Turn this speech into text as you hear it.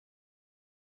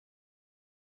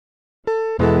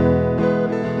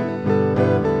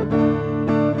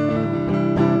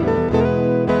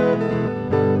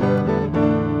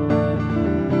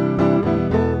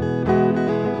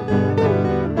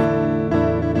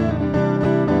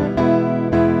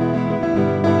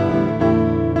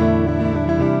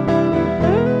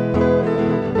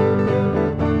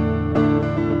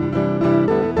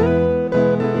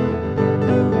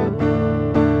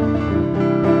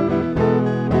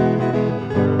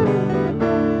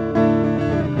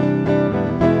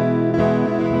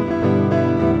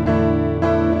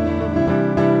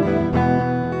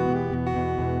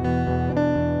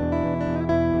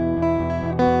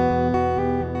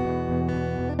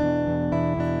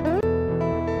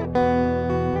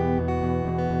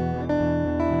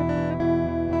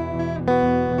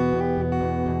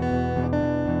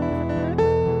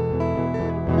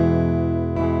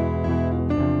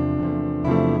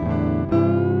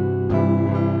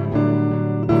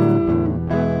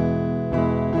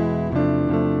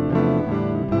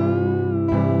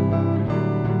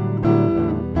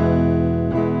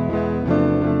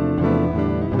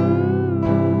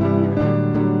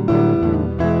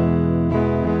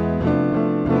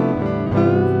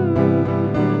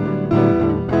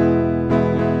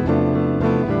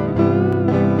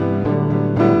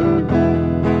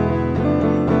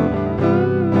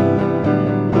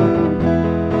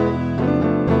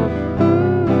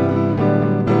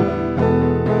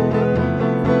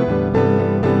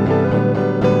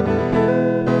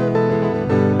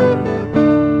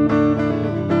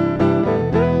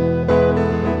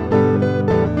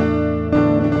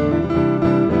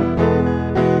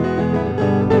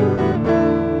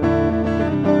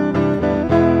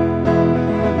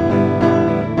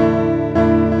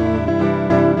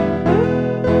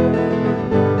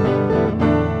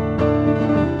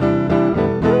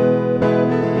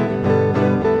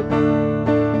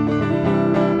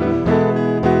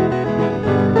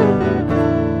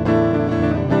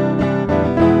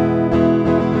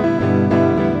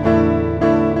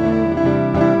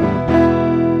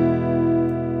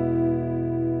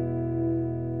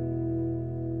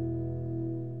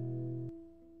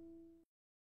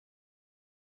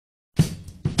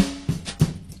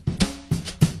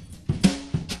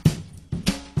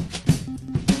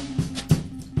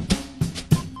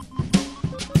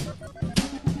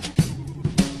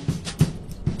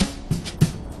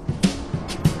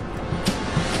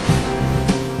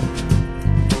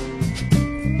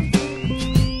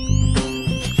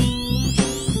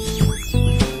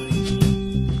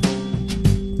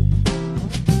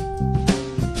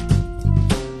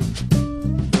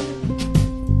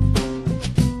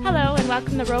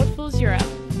Welcome to Road Fools Europe.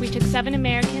 We took 7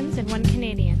 Americans and 1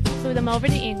 Canadian, flew them over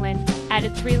to England,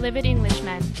 added 3 livid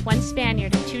Englishmen, 1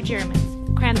 Spaniard and 2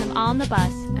 Germans, crammed them all in the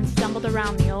bus, and stumbled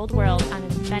around the old world on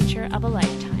an adventure of a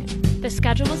lifetime. The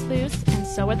schedule was loose, and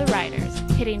so were the riders,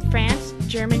 hitting France,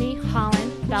 Germany,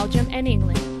 Holland, Belgium, and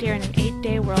England during an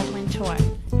 8-day whirlwind tour.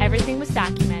 Everything was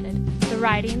documented: the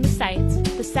riding, the sights,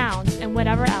 the sounds, and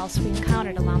whatever else we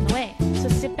encountered along the way. So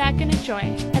sit back and enjoy,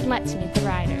 and let's meet the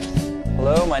riders.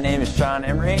 Hello, my name is Sean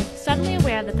Emery. Suddenly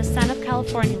aware that the son of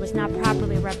California was not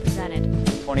properly represented,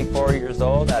 I'm 24 years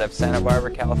old, out of Santa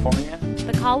Barbara, California.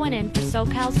 the call went in for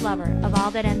SoCal's lover of all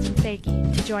that ends in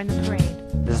fakie to join the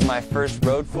parade. This is my first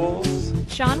Road Fools.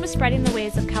 Sean was spreading the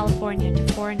ways of California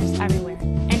to foreigners everywhere,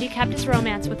 and he kept his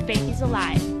romance with fakies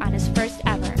alive on his first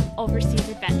ever overseas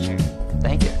adventure.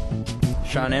 Thank you.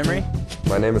 Sean Emery.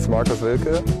 My name is Markus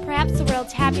Wilke. Perhaps the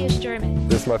world's happiest German,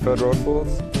 This is my third Road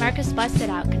Fools. Marcus busted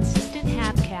out consistent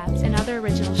half-cabs and other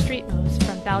original street moves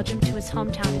from Belgium to his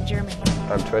hometown in Germany.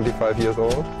 I'm 25 years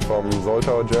old, from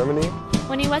Soltau, Germany.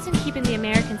 When he wasn't keeping the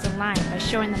Americans in line by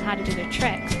showing them how to do their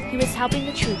tricks, he was helping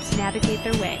the troops navigate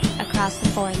their way across the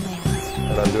foreign lands.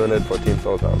 And I'm doing it for Team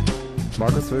Soltau.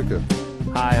 Markus Wilke.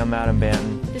 Hi, I'm Adam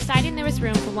Banton. Deciding there was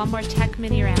room for one more tech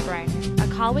mini ramp rider, a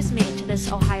call was made to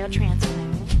this Ohio transmitter.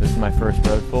 This is my first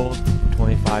Road Fools. I'm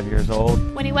 25 years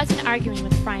old. When he wasn't arguing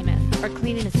with Frymouth or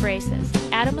cleaning his braces,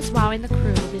 Adam was wowing the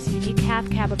crew with his unique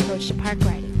half-cab approach to park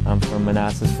riding I'm from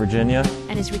Manassas, Virginia,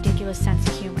 and his ridiculous sense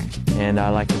of humor. and I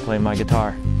like to play my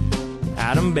guitar.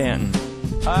 Adam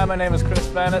Banton. Hi, my name is Chris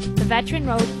Bennett. The veteran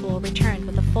road fool returned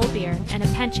with a full beard and a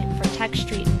penchant for Tech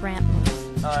Street and Brant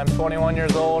moves. I'm 21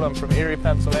 years old. I'm from Erie,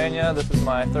 Pennsylvania. This is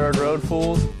my third Road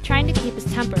Fools. Trying to keep his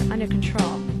temper under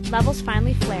control, levels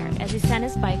finally flared as he sent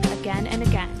his bike again and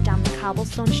again down the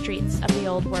cobblestone streets of the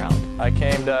old world. I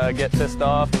came to get pissed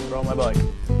off and throw my bike.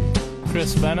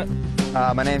 Chris Bennett.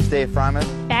 My name's Dave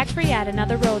Fryman. Back for yet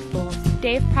another Road Fools,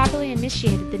 Dave properly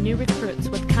initiated the new recruits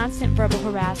with constant verbal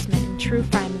harassment in true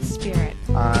Frymouth spirit.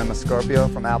 I'm a Scorpio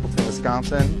from Appleton,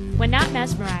 Wisconsin. When not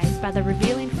mesmerized by the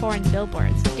revealing foreign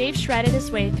billboards, Dave shredded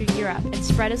his way through Europe and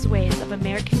spread his ways of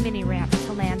American mini ramps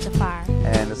to lands afar.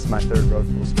 And this is my third Road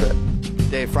Fools trip.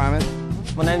 Dave Fryman.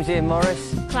 My name's Ian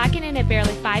Morris. Clocking in at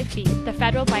barely 5 feet, the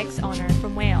Federal Bikes owner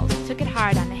from Wales took it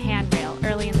hard on the handrail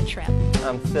early in the trip.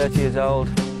 I'm 30 years old.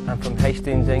 I'm from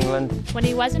Hastings, England. When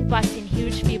he wasn't busting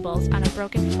huge feebles on a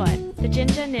broken foot, the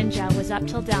Ginger Ninja was up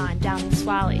till dawn down in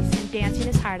Swallies and dancing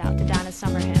his heart out to Donna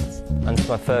Summer hits. And it's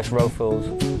my first Road Fools.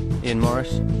 Ian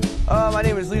Morris. My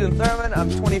name is Leland Thurman. I'm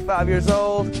 25 years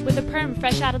old. With a perm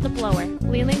fresh out of the blower,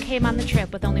 Leland came on the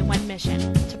trip with only one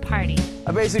mission: to party.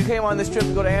 I basically came on this trip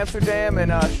to go to Amsterdam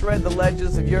and shred the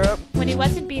ledges of Europe. When he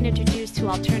wasn't being introduced to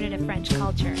alternative French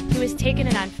culture, he was taking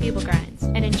it on feeble grinds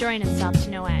and enjoying himself to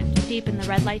no end, deep in the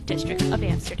red light district of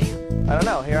Amsterdam. I don't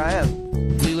know, here I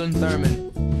am. Leland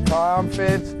Thurman. Hi, I'm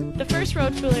Fitz. The first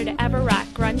road fooler to ever rock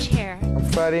grunge hair, I'm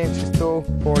 30 inches tall,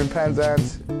 born in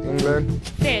Penzance, England.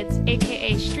 Fids,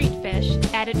 aka Street Fish,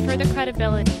 added further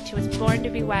credibility to his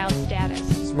born-to-be-wild status.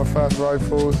 This is my first Road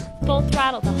Fools. Full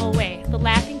throttle the whole way, the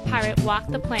laughing pirate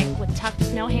walked the plank with tucked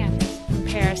snow-hammers from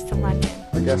Paris to London.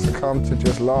 I guess I come to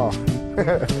just laugh.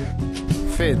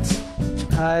 Fitz.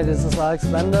 Hi, this is Alex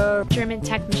Bender. German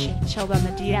tech machine chilled on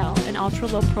the DL in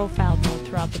ultra-low profile mode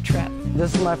throughout the trip.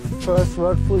 This is my first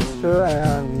Road Fools tour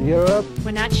in Europe.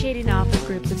 When not shading off with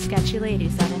groups of sketchy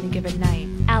ladies on any given night,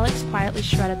 Alex quietly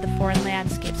shredded the foreign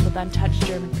landscapes with untouched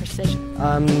German precision.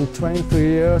 I'm 23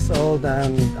 years old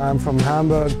and I'm from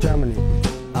Hamburg, Germany.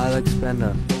 Alex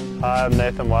Bender. Hi, I'm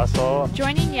Nathan Wessel.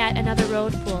 Joining yet another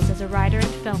Road Fools as a writer and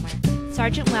filmer,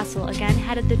 Sergeant Wessel again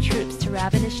headed the troops to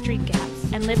ravenous street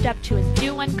gaps and lived up to his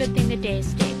do one good thing a day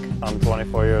stake. I'm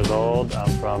 24 years old. I'm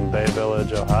from Bay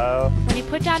Village, Ohio. When he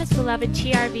put down his beloved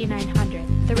TRV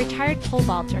 900, the retired pole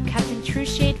vaulter kept in true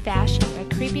shade fashion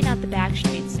by creeping out the back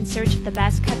streets in search of the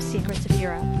best kept secrets of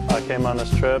Europe. I came on this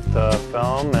trip to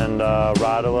film and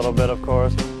ride a little bit, of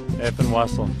course. Nathan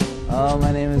Wessel.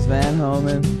 My name is Van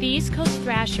Homan. The East Coast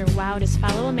Thrasher wowed his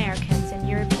fellow Americans and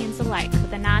Europeans alike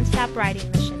with a non-stop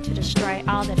riding mission to destroy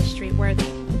all that is street-worthy.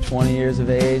 20 years of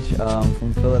age,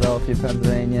 from Philadelphia,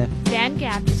 Pennsylvania. Van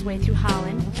gapped his way through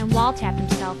Holland and wall-tapped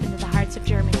himself into the hearts of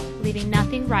Germany, leaving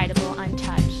nothing rideable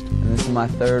untouched. And this is my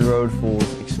third Road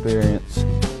Fools experience.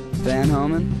 Van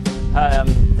Homan. Hi,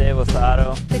 I'm Dave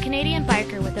Osato. The Canadian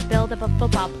biker with the build of a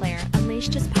football player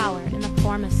unleashed his power in the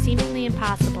form of seemingly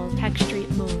impossible Tech Street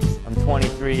moves. I'm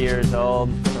 23 years old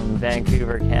from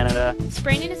Vancouver, Canada.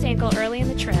 Spraining his ankle early in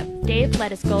the trip, Dave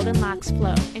let his golden locks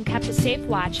flow and kept a safe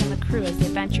watch on the crew as they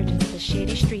ventured into the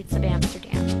shady streets of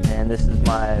Amsterdam. And this is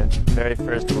my very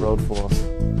first Road Fools.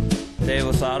 Dave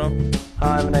Losado.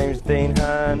 Hi, my name's Dean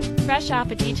Hearn. Fresh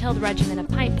off a detailed regimen of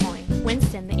pint pulling,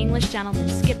 Winston, the English gentleman,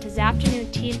 skipped his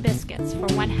afternoon tea and biscuits for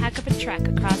one heck of a trek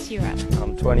across Europe.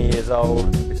 I'm 20 years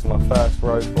old. This is my first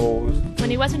Road Fools. When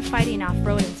he wasn't fighting off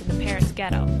rodents in the Paris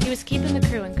ghetto, he was keeping the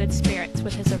crew in good spirits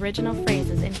with his original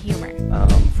phrases and humor.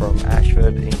 I'm from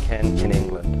Ashford in Kent in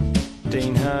England.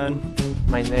 Dean Hearn.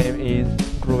 My name is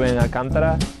Ruben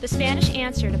Alcantara. The Spanish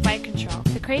answer to Fight Control.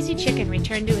 The crazy chicken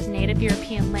returned to his native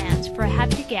European lands for a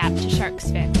hefty gap to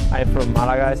shark's fin. I'm from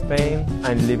Malaga, Spain.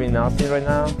 I'm living in Austin right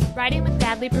now. Riding with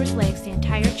badly bruised legs the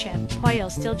entire trip, Hoyle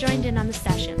still joined in on the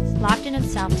sessions, lofting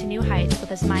himself to new heights with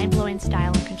his mind-blowing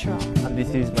style and control. And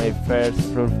this is my first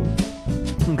Road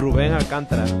Fools. Ruben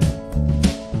Alcantara.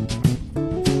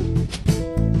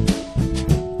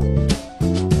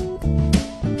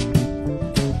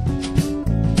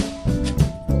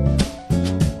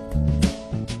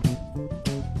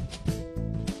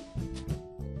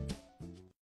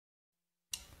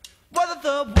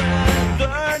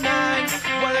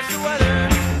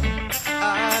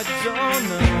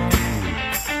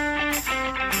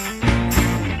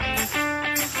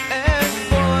 And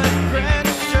boy, Grant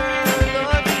sure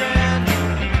looks grand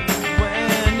when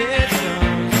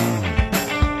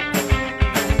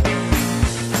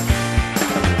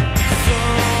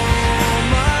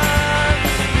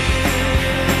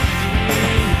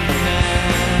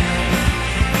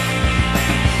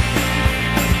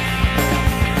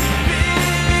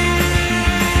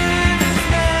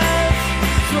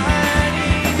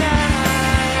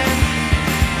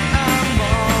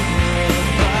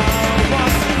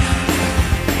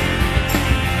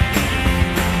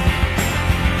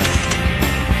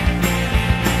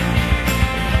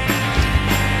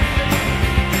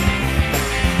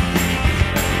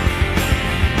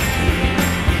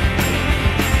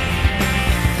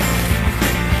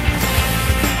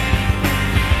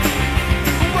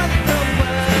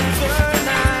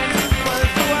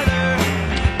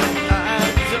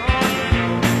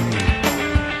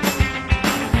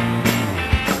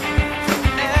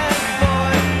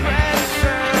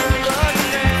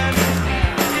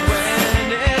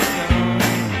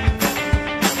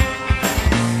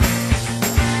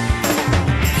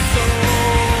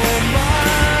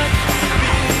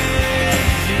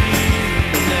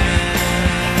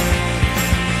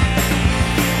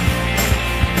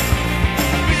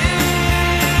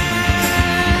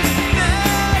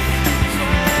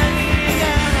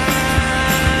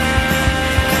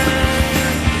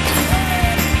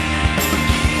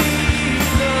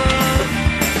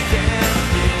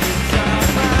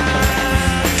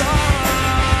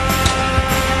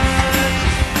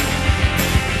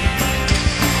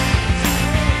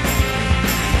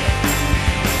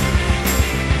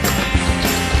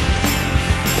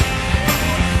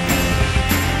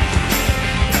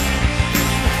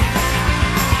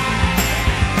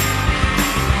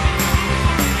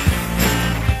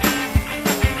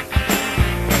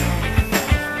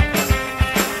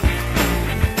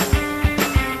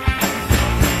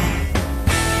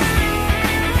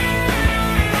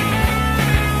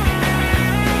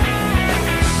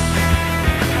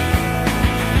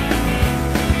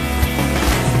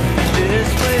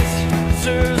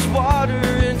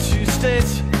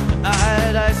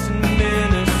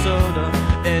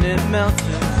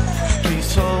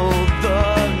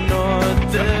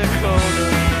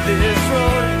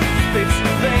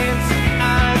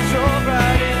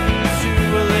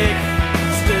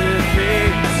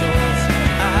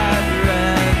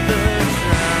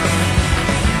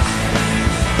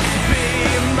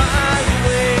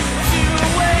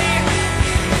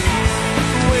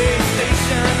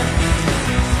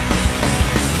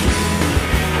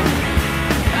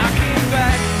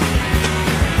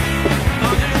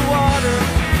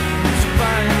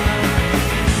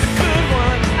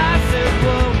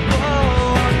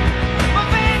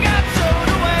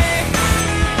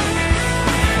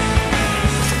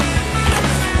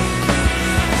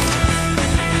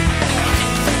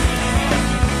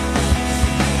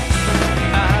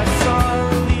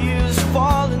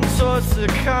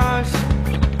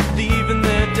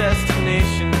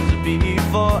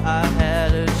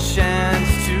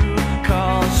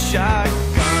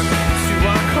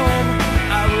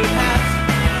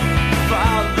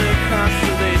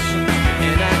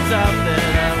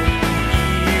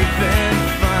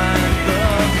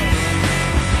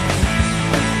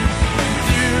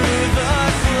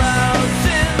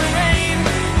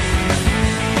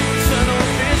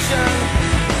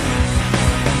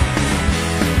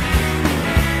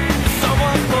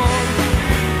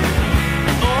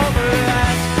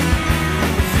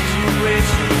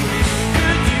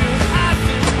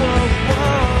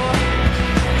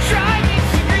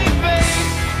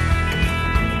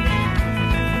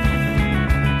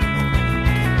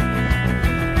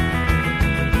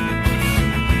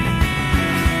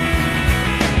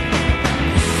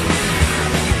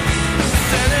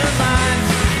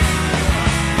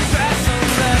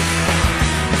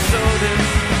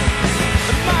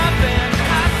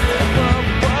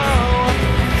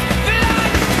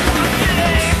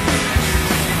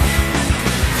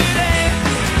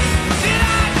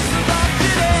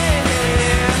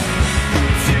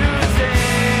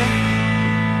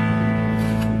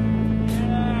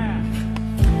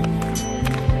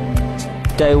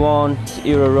Day one,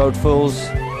 Euro Road Fools.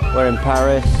 We're in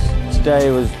Paris.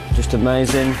 Today was just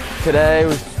amazing. Today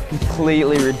was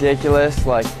completely ridiculous.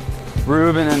 Like,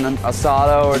 Ruben and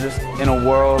Asado are just in a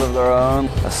world of their own.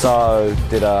 Asado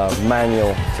did a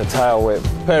manual to tail whip.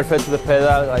 Perfect to the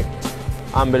pedal, like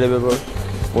unbelievable.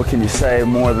 What can you say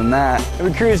more than that?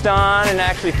 We cruised on and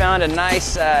actually found a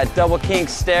nice double kink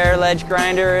stair ledge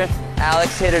grinder.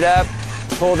 Alex hit it up,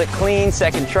 pulled it clean,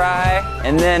 second try,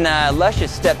 and then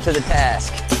Luscious stepped to the task.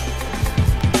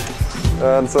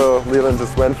 And so Leland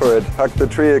just went for it, hugged the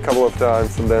tree a couple of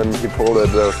times, and then he pulled it.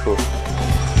 That was cool.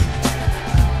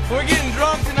 We're getting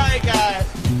drunk tonight, guys.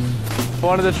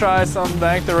 Wanted to try some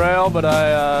bank the rail, but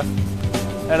I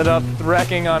ended up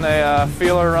wrecking on a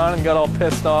feeler run and got all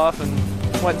pissed off and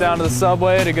went down to the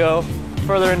subway to go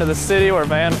further into the city where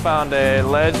Van found a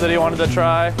ledge that he wanted to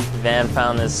try. Van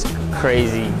found this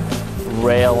crazy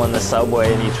rail in the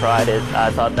subway and he tried it. I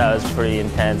thought that was pretty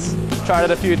intense. Tried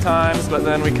it a few times, but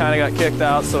then we kind of got kicked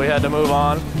out, so we had to move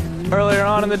on. Earlier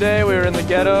on in the day, we were in the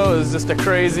ghetto. It was just a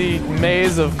crazy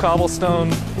maze of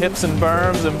cobblestone hips and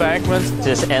berms, embankments.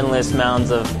 Just endless mounds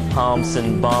of humps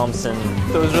and bumps, and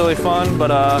it was really fun,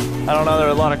 but I don't know, there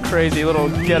were a lot of crazy little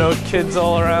ghetto kids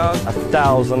all around.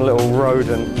 1,000 little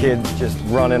rodent kids just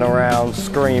running around,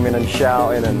 screaming and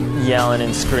shouting and yelling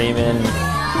and screaming.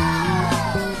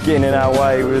 Getting in our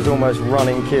way. We was almost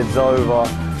running kids over.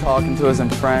 Talking to us in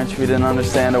French, we didn't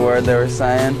understand a word they were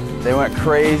saying. They went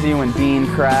crazy when Dean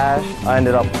crashed. I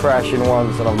ended up crashing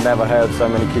once and I've never heard so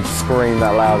many kids scream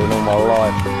that loud in all my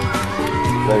life.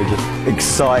 They were just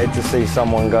excited to see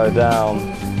someone go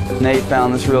down. Nate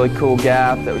found this really cool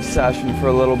gap that we sessioned for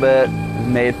a little bit. It was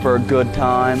made for a good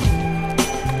time.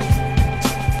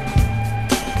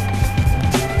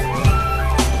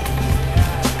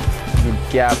 We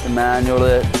gapped and manualed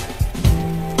it.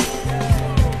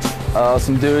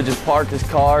 Some dude just parked his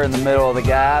car in the middle of the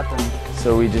gap, and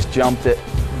so we just jumped it.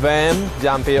 Van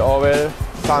jumping over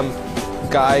some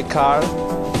guy car.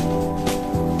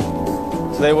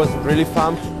 Today was really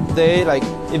fun day. Like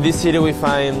in this city we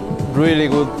find really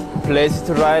good places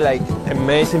to ride, like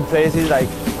amazing places. Like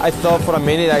I thought for a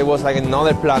minute I was like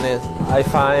another planet. I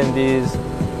find this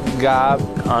gap.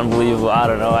 Unbelievable, I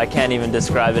don't know, I can't even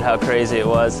describe it how crazy it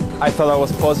was. I thought that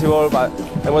was possible, but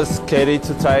I was scared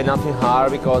to try nothing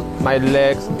hard because my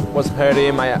legs was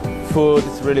hurting, my foot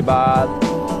is really bad.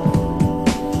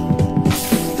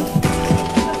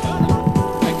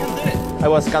 I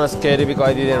was kind of scared because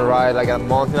I didn't ride like a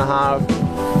month and a half.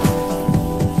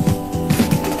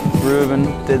 Ruben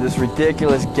did this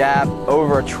ridiculous gap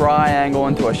over a triangle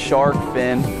into a shark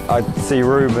fin. I see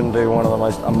Ruben do one of the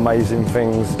most amazing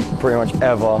things pretty much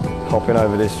ever, hopping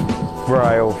over this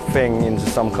rail thing into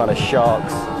some kind of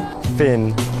shark's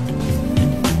fin.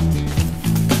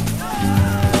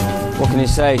 What can you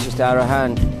say? It's just out of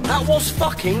hand. That was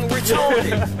fucking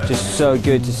retarded. Just so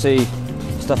good to see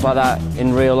stuff like that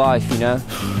in real life, you know?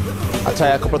 I tried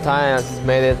a couple of times,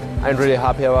 made it. I'm really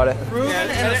happy about it. Ruben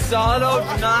and Asado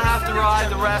do not have to ride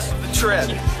the rest of the trip.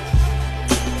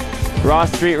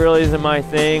 Ross Street really isn't my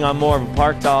thing. I'm more of a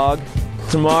park dog.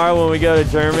 Tomorrow when we go to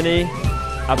Germany,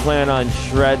 I plan on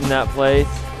shredding that place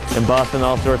and busting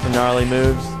all sorts of gnarly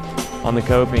moves on the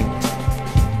coping.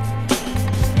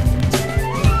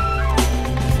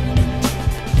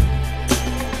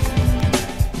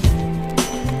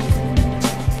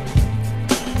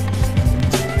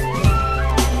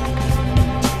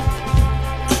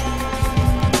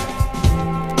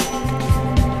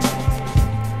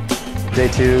 Day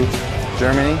 2,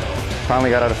 Germany. Finally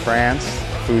got out of France.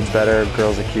 Food's better,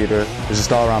 girls are cuter. It's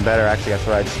just all around better. Actually got to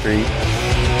ride street.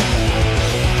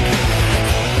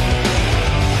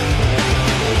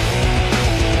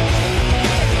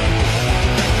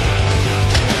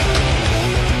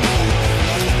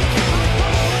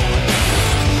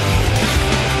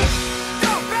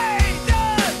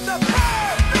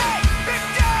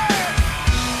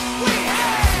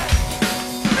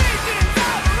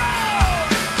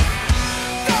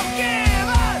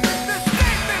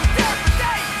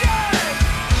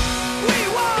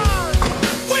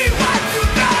 We want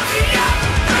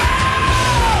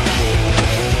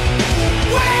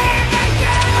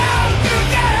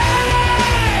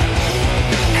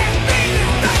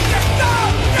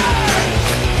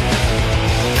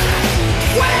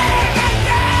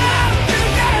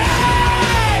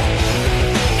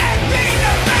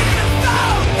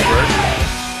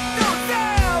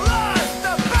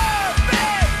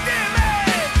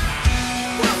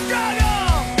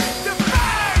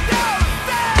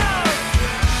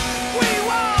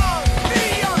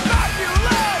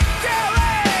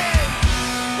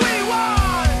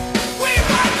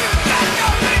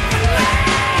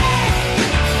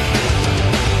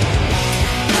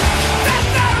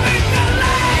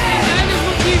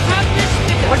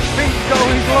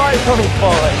Don't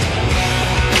fall in.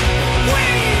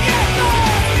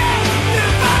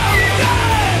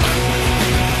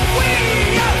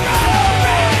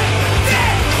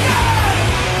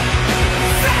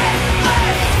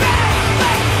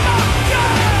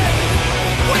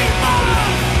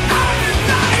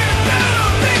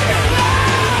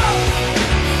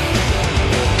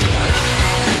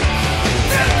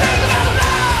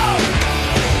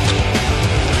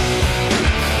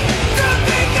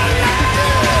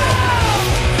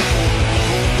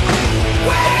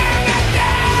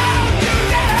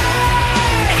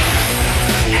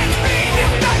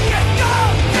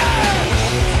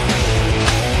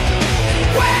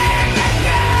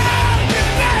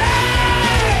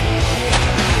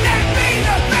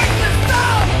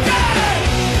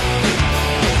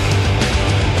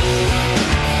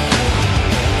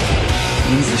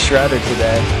 He's the shredder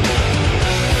today.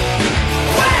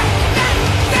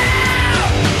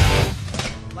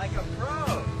 Like a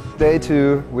pro. Day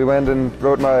 2, we went and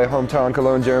rode my hometown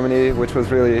Cologne, Germany, which was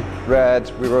really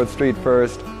rad. We rode street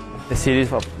first. The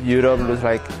cities of Europe looks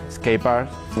like skate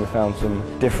parks. We found some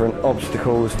different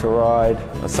obstacles to ride.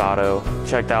 Asado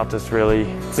checked out this really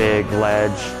big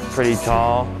ledge, pretty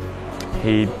tall.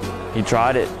 He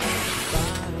tried it.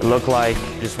 It looked like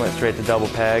he just went straight to double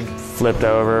peg, flipped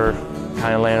over,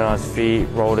 kind of landed on his feet,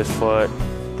 rolled his foot,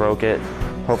 broke it.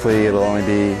 Hopefully it'll only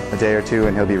be a day or two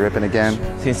and he'll be ripping again.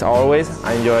 Since always,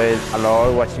 I enjoyed a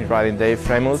lot watching riding Dave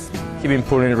Fremus. He's been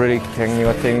pulling really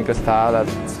technical stuff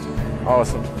that's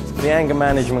awesome. The anger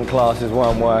management classes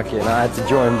weren't working. I had to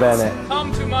join Bennett.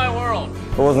 Come to my world.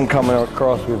 I wasn't coming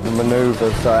across with the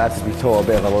maneuvers, so I had to be taught a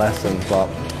bit of a lesson, but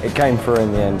it came through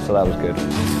in the end, so that was good.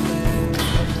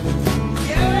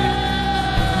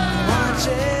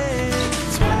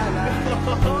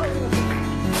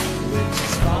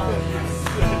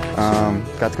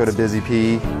 Got to go to Busy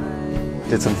P,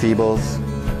 did some feebles.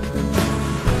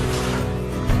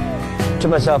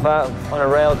 Took myself out on a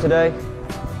rail today.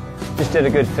 Just did a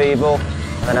good feeble,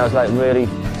 and I was like really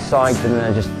psyched, and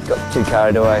then I just got too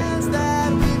carried away.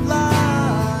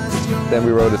 Then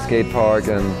we rode a skate park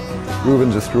and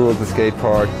Ruben just ruled the skate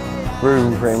park.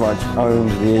 Ruben pretty much owned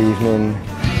the evening.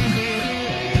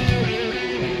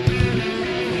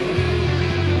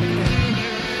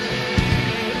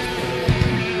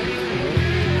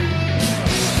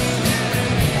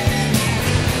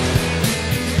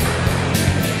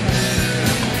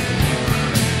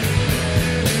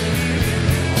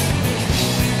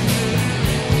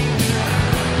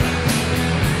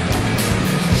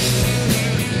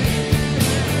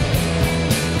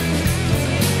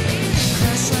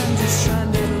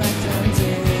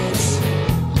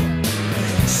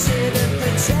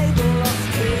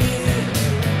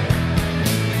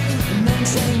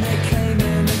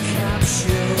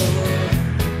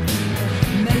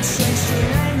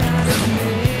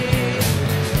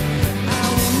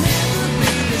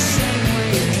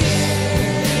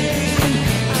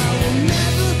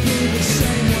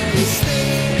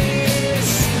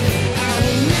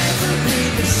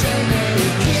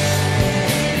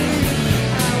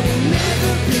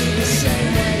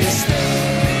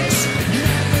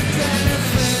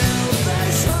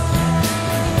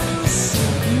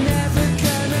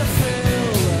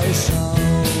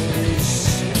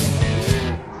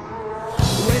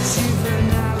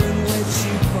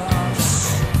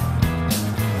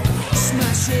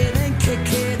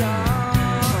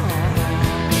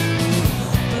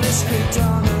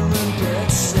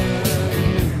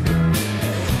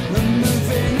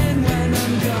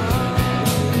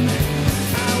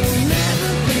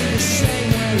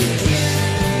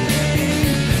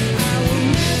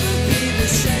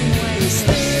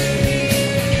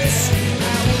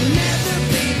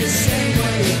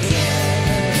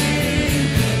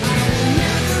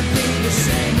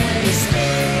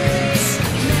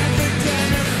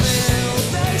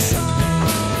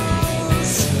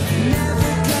 Never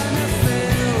gonna feel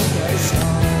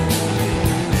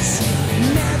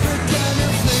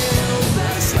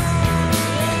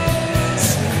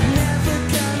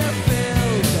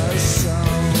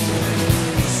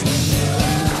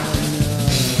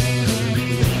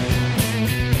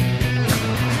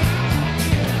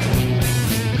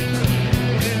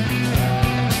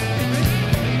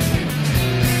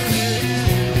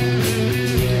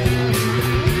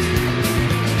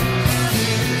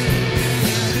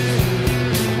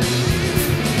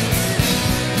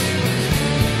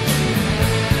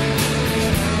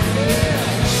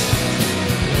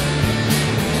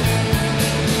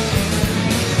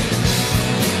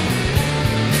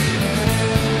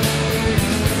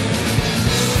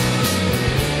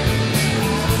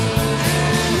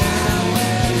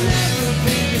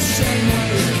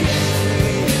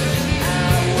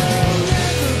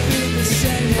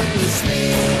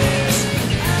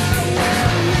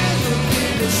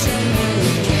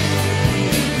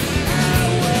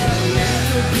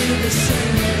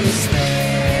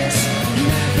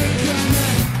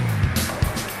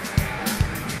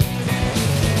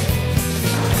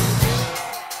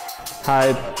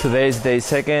Hi, today is day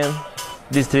 2nd.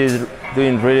 This day is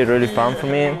doing really fun for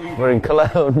me. We're in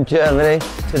Cologne, Germany.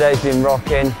 Today's been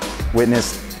rocking.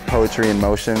 Witnessed poetry in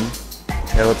motion.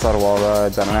 Taillips out of wall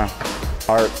rides, I don't know.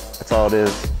 Art, that's all it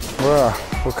is. Well,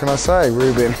 what can I say,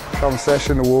 Ruben? Come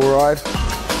session, a wall ride.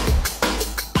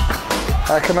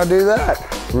 How can I do that?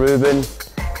 Ruben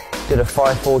did a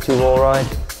 540 wall ride.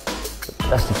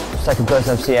 That's the second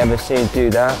person I've ever seen do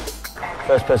that.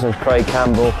 First person was Craig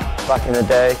Campbell back in the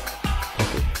day.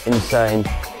 Insane.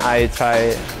 I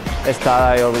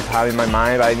always have in my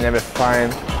mind, but I never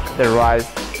find the right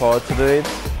spot to do it.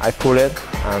 I pull it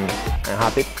and I'm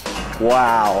happy.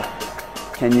 Wow.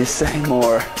 Can you say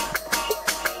more?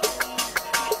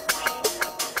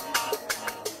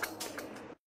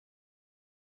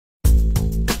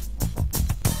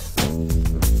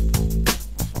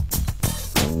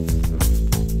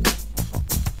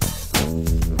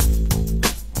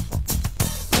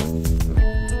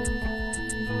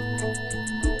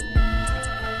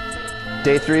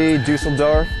 Day 3,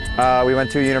 Dusseldorf. We went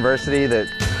to a university that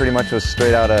pretty much was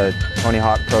straight out of Tony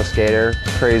Hawk Pro Skater.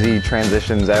 Crazy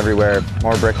transitions everywhere.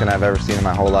 More brick than I've ever seen in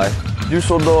my whole life.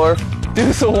 Dusseldorf.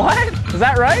 Dussel what? Is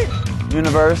that right?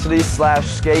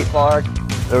 University/skate park.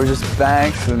 There were just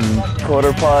banks and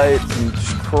quarter pipes and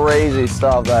just crazy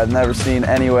stuff that I've never seen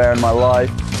anywhere in my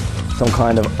life. Some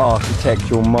kind of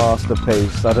architectural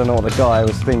masterpiece. I don't know what the guy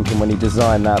was thinking when he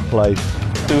designed that place.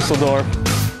 Dusseldorf.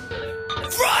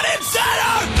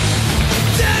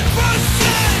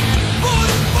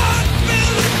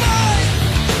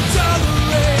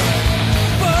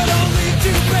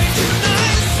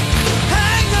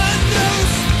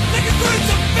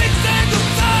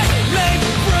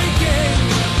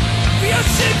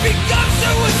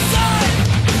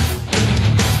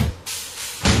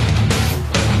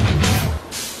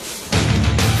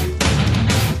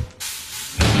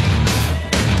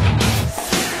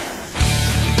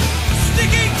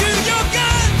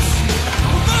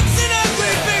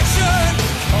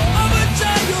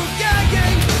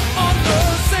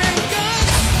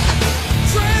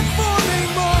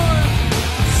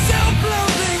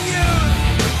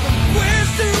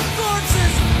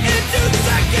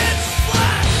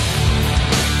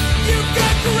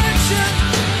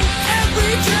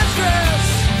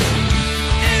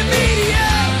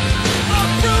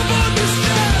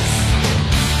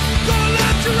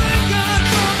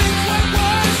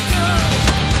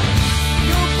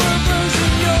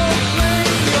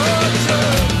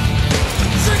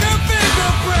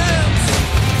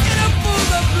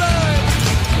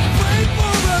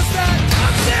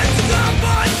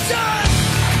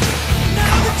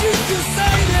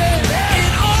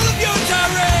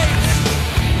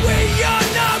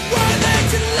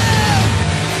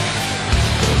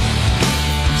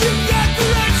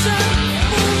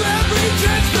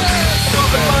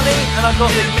 And I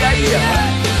got the data.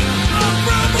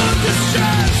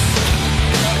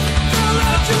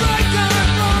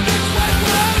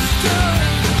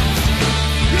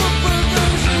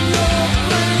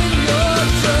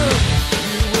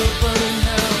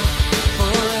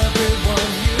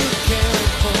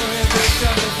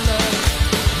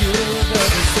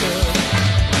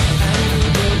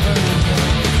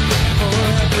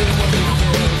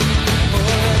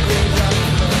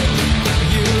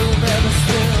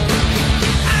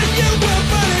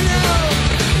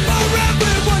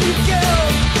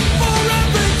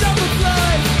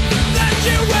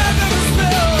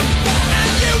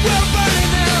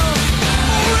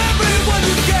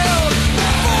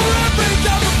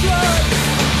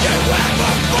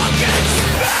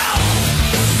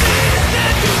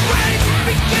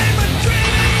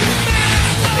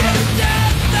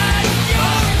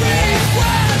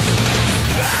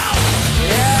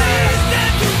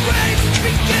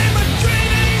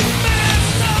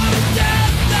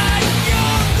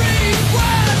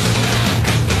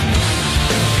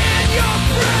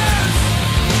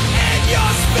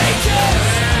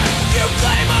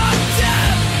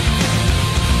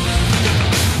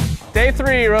 Day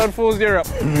 3, Road Fools Europe.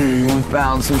 We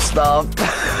found some stuff.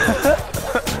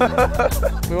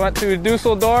 We went to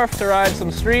Dusseldorf to ride some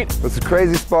street. It's a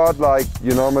crazy spot like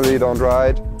you normally don't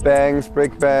ride. Bangs,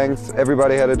 brick bangs,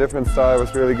 everybody had a different style, it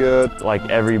was really good. Like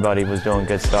everybody was doing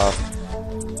good stuff,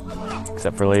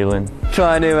 except for Leland.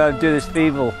 Trying to do this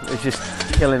feeble was just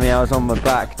killing me. I was on my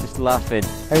back, just laughing.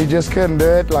 And he just couldn't do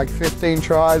it, like 15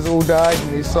 tries all day,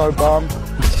 and he's so bummed.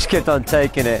 Just kept on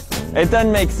taking it. It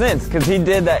doesn't make sense, because he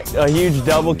did a huge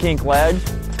double kink ledge,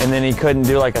 and then he couldn't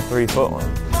do like a 3-foot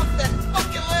one. Fuck that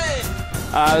fucking leg!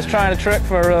 I was trying to trick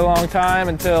for a really long time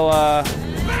until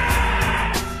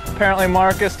apparently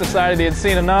Marcus decided he had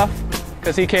seen enough,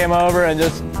 because he came over and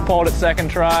just pulled it second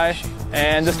try,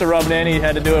 and just to rub it in, he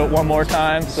had to do it one more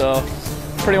time, so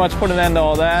pretty much put an end to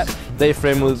all that. They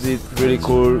frame was really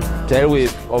cool tail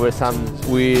whip over some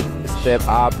weird step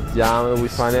up jump. We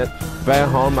find it very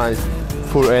home and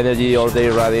full energy all day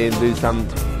riding, doing some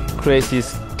crazy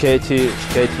sketchy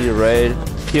rail.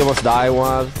 He almost died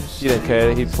once, didn't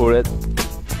care, he pulled it.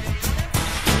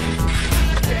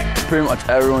 Pretty much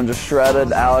everyone just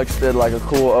shredded. Alex did like a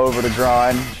cool over the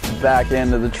grind, back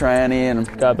into the tranny, and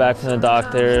got back from the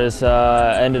doctors.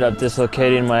 Ended up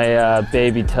dislocating my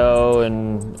baby toe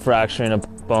and fracturing a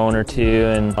bone or two,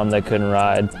 and they couldn't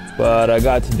ride. But I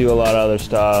got to do a lot of other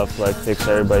stuff, like fix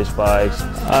everybody's bikes.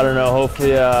 I don't know,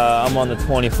 hopefully I'm on the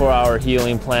 24-hour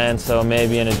healing plan, so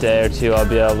maybe in a day or two I'll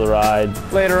be able to ride.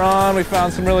 Later on, we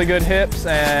found some really good hips,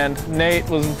 and Nate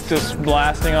was just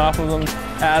blasting off of them.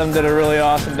 Adam did a really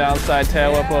awesome downside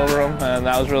tail whip over them, and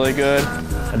that was really good.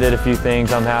 I did a few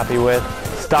things I'm happy with.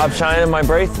 Stop shining my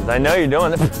braces. I know you're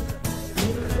doing it.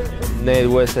 Nate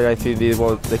Wester, I think this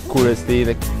was the coolest thing,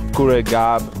 the coolest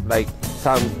gap, like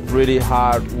some really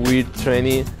hard, weird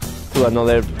training to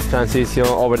another transition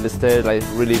over the stairs, like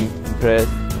really impressed.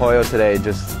 Hoyo today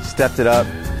just stepped it up,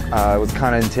 was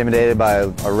kind of intimidated by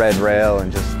a red rail,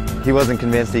 and just, he wasn't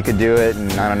convinced he could do it,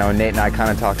 and I don't know, Nate and I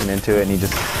kind of talked him into it, and he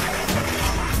just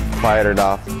fired it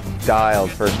off,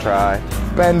 dialed first try.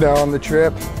 Bender on the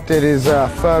trip, did his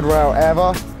third rail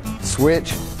ever,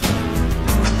 switch.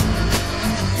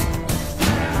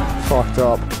 Fucked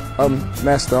up,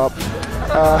 messed up.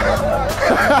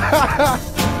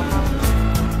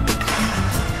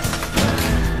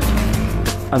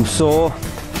 I'm sore,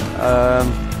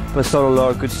 but saw a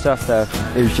lot of good stuff there.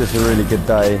 It was just a really good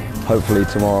day. Hopefully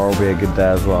tomorrow will be a good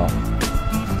day as well.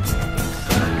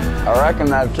 I reckon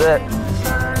that's it.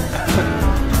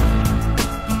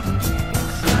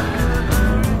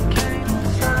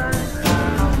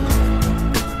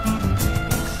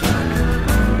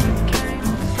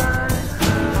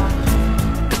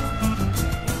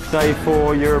 Day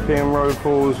 4 European Road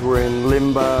Calls, we're in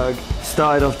Limburg.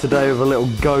 Started off today with a little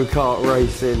go-kart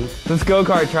racing. This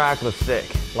go-kart track was sick.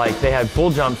 Like, they had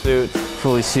full jumpsuits,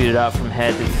 fully suited up from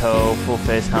head to toe, full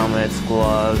face helmets,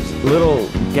 gloves, little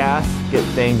gasket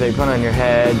things they put on your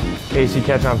head in case you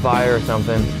catch on fire or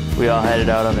something. We all headed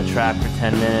out on the track for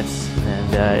 10 minutes,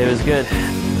 and it was good.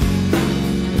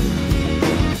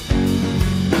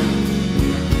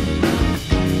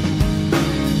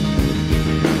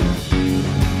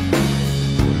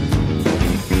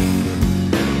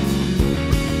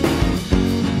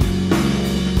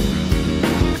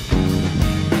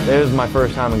 It was my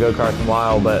first time in go-karts in a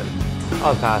while, but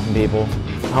I was passing people.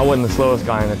 I wasn't the slowest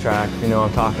guy on the track, if you know what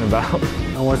I'm talking about.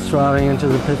 I was driving into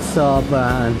the pit stop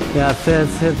and yeah,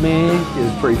 Fitz hit me. It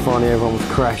was pretty funny, everyone was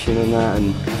crashing and that.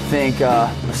 And I think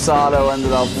Masato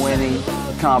ended up winning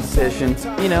the competition.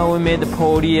 You know, we made the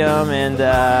podium and,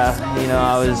 you know,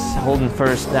 I was holding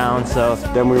first down, so.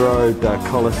 Then we rode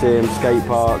Coliseum skate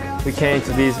park. We came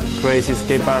to this crazy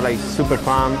skate park, like super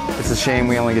fun. It's a shame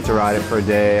we only get to ride it for a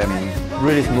day. I mean,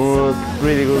 really smooth,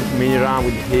 really good mini run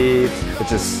with hips.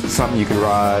 It's just something you could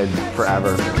ride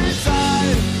forever.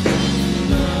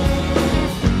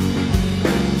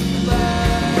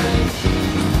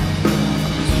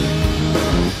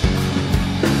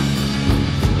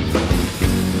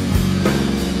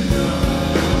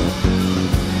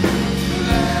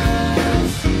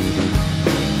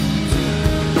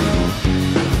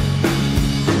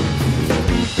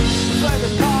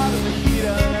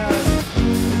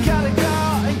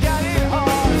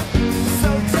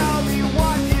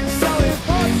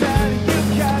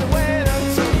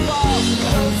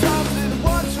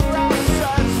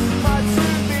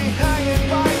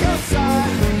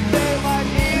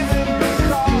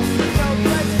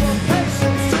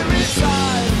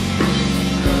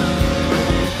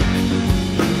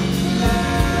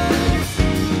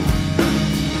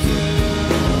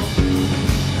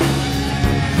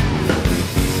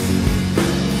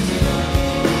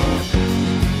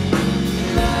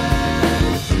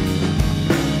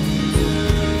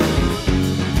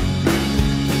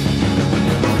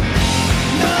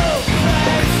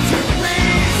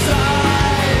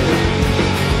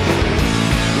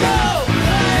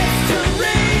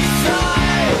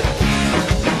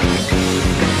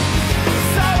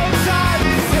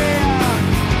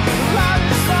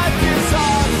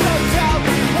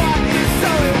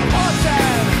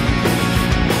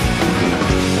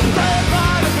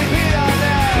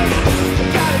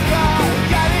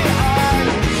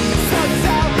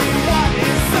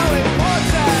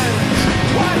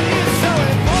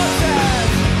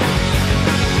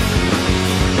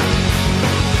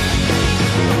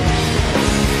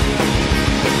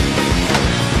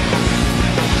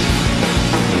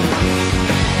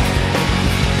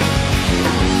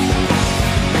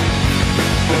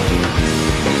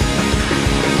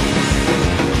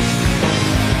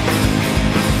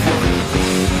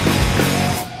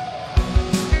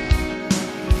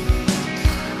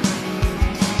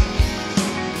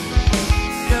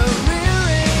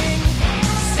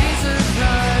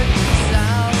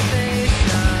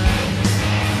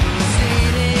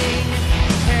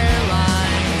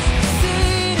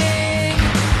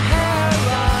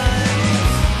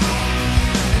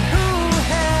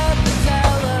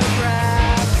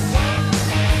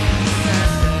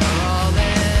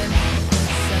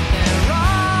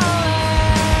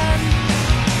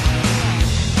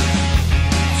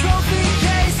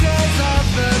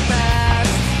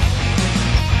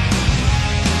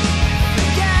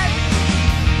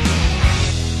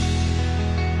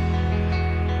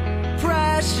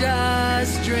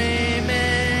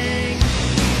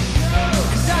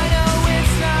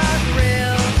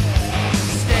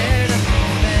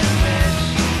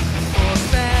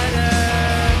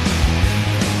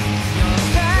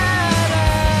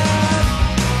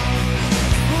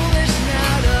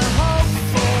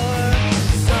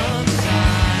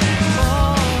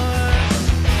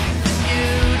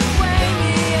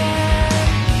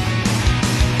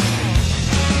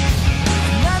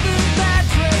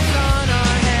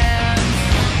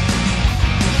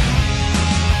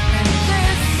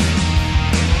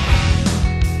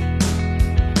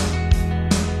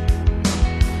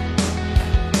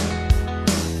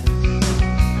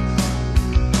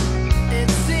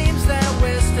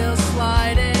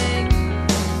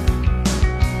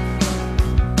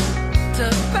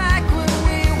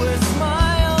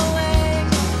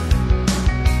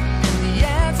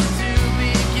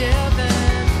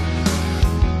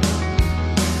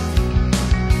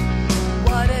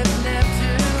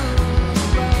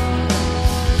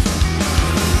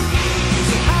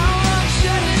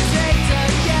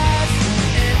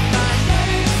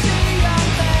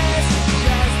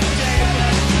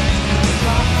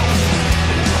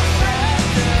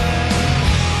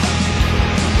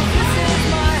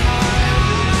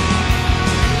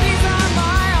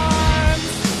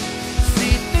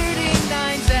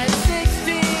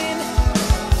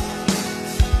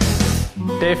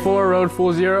 Day 4, rode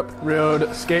Fools Europe,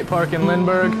 rode skate park in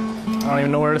Lindbergh. I don't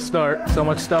even know where to start. So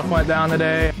much stuff went down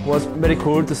today. It was very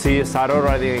cool to see Saro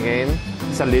riding again.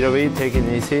 It's a little bit taking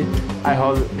it easy. I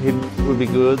hope he will be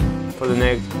good for the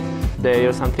next day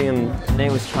or something. And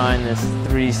Nate was trying this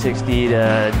 360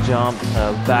 to jump,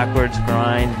 backwards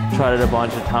grind. Tried it a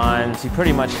bunch of times. He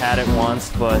pretty much had it once,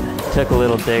 but took a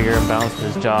little digger and bounced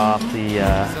his jaw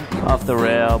off the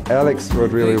rail. Alex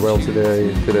rode really well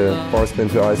today. Did a bar spin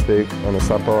to ice pick on the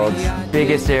subboards.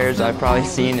 Biggest airs I've probably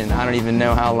seen in I don't even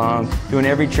know how long. Doing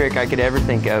every trick I could ever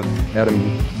think of.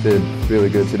 Adam did really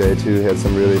good today too. Had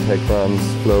some really tech runs,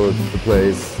 flowed the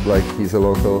place like he's a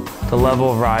local. The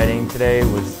level of riding today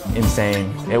was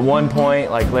insane. At one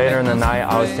point, like later in the night,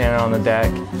 I was standing on the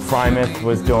deck. Frymouth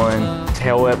was doing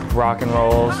tail whip rock and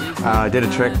rolls. I did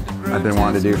a trick I've been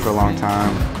wanting to do for a long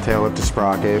time. Tail whip to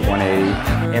sprocket,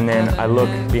 180. And then I look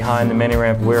behind the mini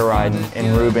ramp we're riding,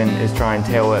 and Ruben is trying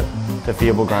tail whip to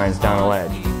feeble grinds down a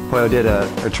ledge. Pollo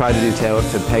tried to do tail whip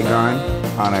to peg grind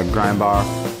on a grind bar.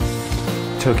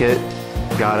 Took it,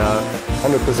 got up.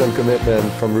 100%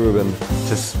 commitment from Ruben.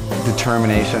 Just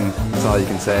determination, that's all you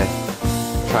can say.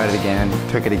 Tried it again,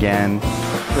 took it again.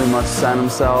 Pretty much sent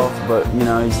himself, but you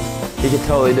know, he could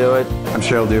totally do it. I'm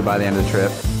sure he'll do it by the end of the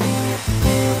trip.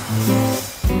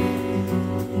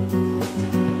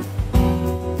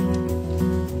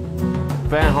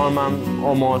 Van Horman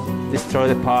almost destroyed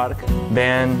the park.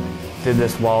 Ben did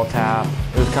this wall tap.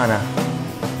 It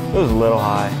was a little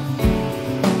high.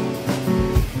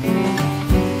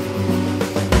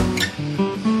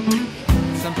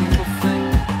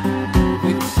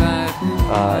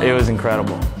 It was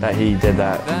incredible that he did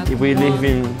that. If we leave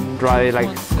him dry like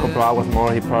a couple hours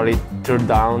more, he probably turned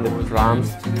down the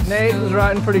drums. Nate was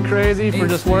riding pretty crazy for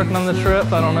just working on the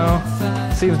trip. I don't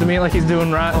know. Seems to me like he's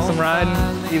doing some riding,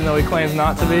 even though he claims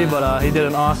not to be, but he did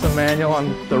an awesome manual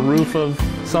on the roof of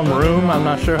some room. I'm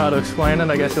not sure how to explain it.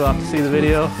 I guess you'll have to see the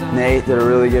video. Nate did a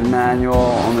really good manual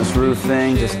on this roof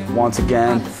thing. Just once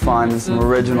again, finding some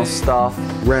original stuff.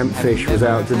 Ramp fish was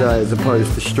out today as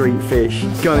opposed to street fish.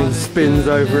 Going spins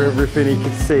over everything he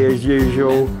could see as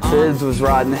usual. Fids was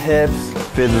riding the hips.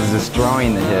 Fids was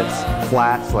destroying the hips.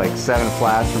 Flats, like 7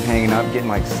 flats from hanging up, getting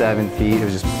like 7 feet. It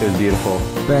was beautiful.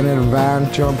 Ben and Van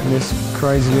jumping this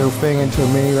crazy little thing into a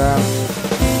mini ramp.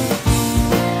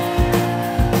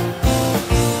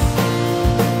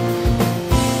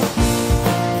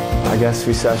 I guess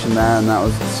we sessioned that and that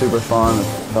was super fun. It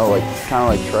felt like kind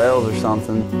of like trails or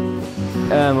something.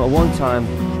 At one time,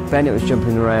 Bennett was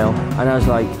jumping the rail and I was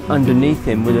like underneath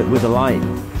him with a light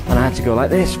and I had to go like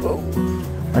this.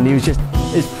 And he was just,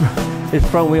 his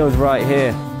front wheel was right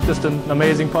here. Just an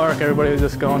amazing park. Everybody was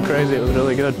just going crazy. It was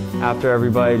really good. After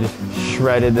everybody just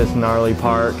shredded this gnarly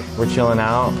park, we're chilling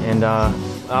out, and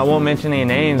I won't mention any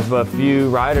names, but a few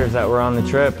riders that were on the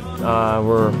trip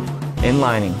were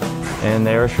inlining, and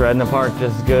they were shredding the park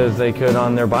just as good as they could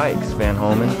on their bikes, Van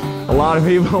Homan. A lot of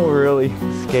people were really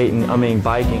biking.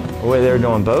 They were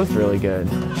doing both really good,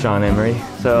 Sean Emery.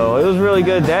 So it was a really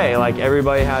good day. Like,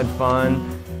 everybody had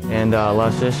fun and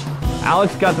luscious.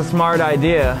 Alex got the smart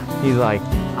idea. He's like,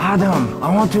 Adam,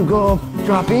 I want to go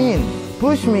drop in,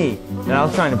 push me. And I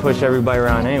was trying to push everybody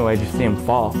around anyway, just see him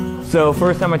fall. So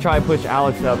first time I tried to push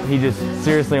Alex up, he just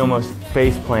seriously almost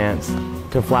face plants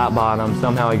to flat bottom.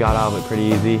 Somehow he got out of it pretty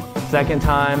easy. Second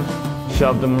time,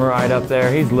 shoved him right up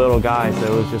there. He's a little guy,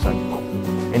 so it was just like,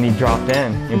 and he dropped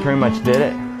in. He pretty much did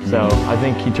it. So I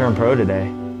think he turned pro today.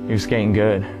 He was skating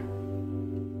good.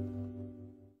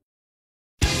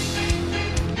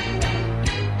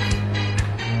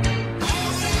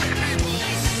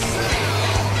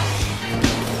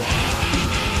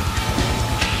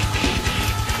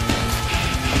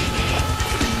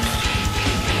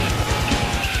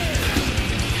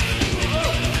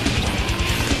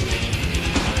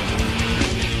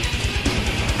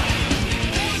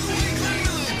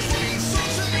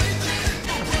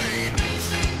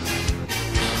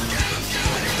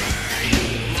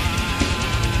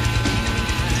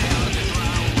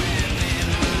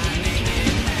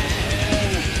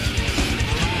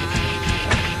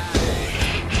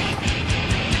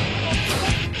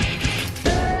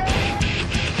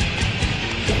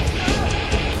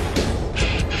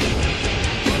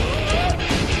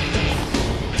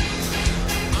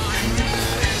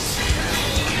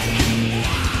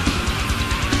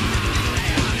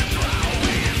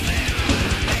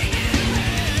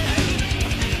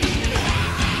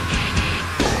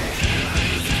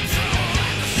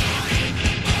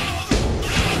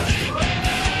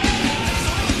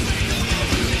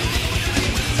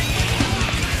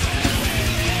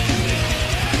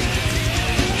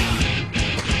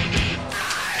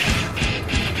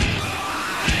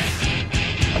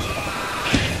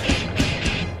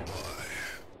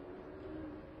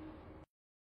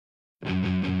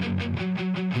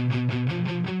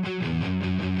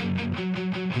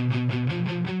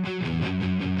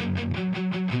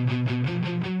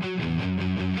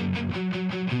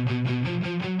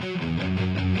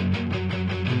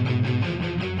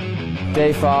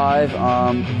 Day 5,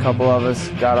 a couple of us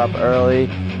got up early,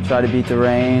 tried to beat the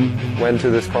rain. Went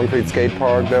to this concrete skate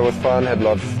park, that was fun, had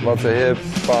lots of hips,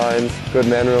 spines, good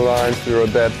manual lines. We rode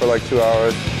that for like 2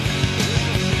 hours.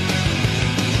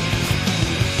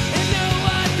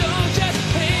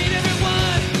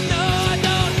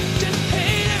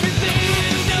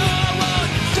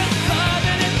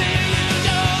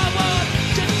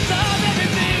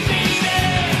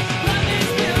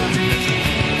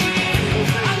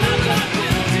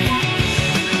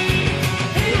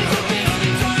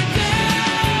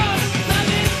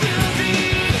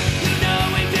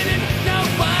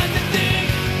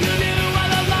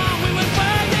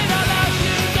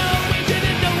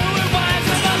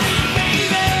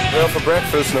 For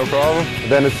breakfast, no problem.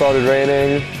 Then it started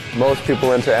raining. Most people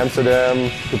went to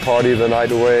Amsterdam to party the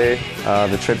night away.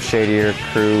 The Trip Shadier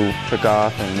crew took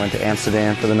off and went to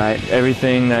Amsterdam for the night.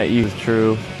 Everything that you is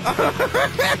true.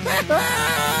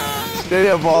 Stayed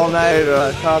up all night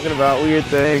talking about weird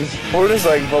things. Where does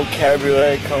like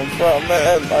vocabulary come from,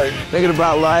 man? Like thinking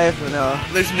about life and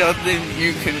there's nothing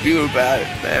you can do about it,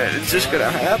 man. It's just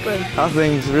gonna happen. How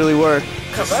things really work.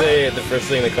 Just say the first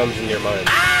thing that comes in your mind.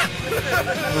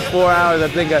 For 4 hours, I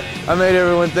think I made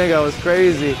everyone think I was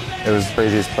crazy. It was the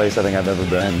craziest place I think I've ever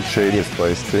been. Shadiest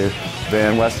place too.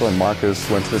 Van Wessel and Marcus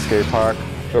went to the skate park.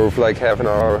 Drove for like half an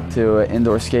hour. To an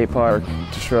indoor skate park.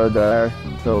 Just rode there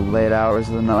till late hours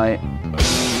of the night.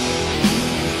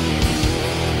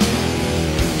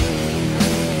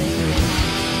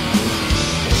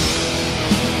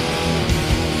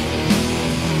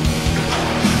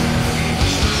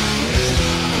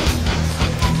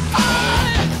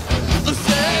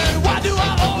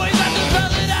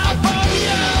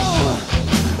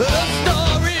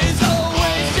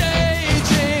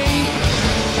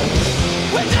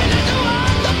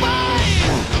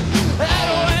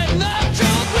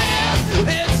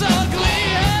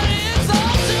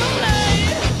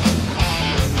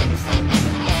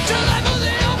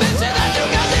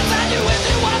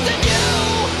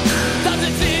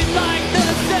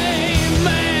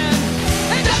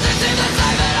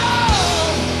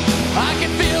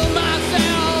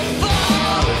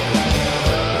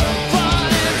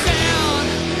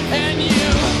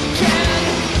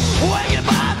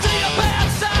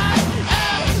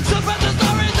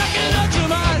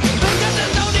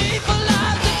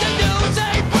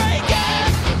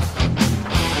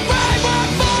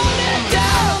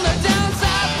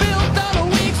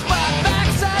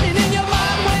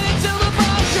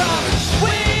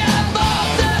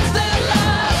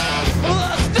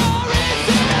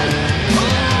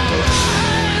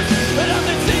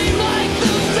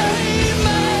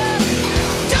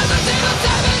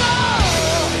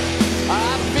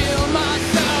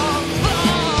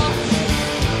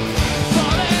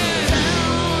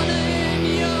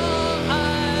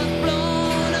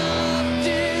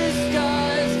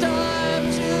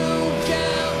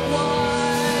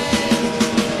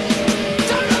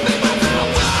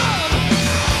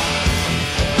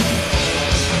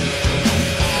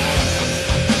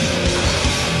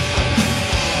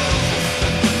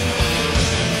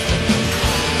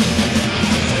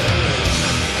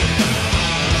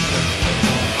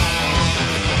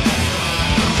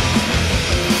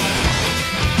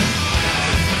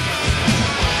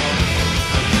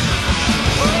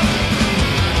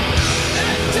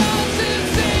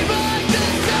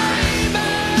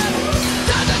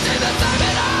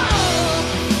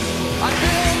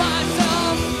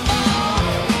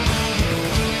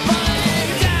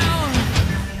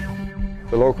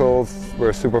 The locals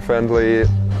were super friendly.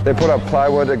 They put up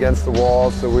plywood against the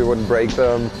walls so we wouldn't break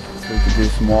them. So we could do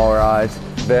some wall rides.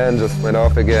 Van just went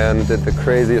off again, did the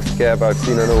craziest gap I've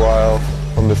seen in a while.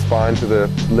 From the spine to the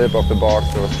lip of the box,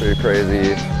 it was pretty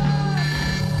crazy.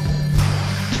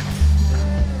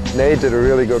 Nate did a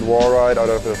really good wall ride out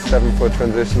of a 7-foot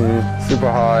transition, super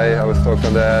high. I was stoked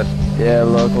on that. Yeah,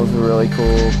 locals were really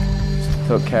cool.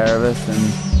 Took care of us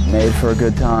and made for a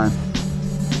good time.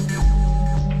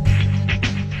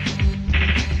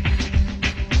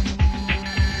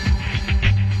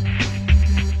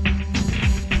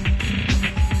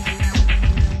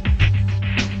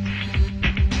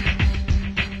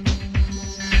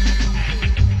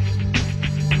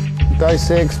 Day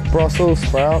 6, Brussels,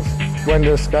 Sprouts. Went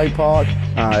to a skate park.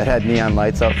 It had neon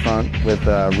lights up front with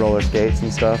roller skates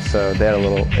and stuff, so they had a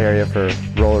little area for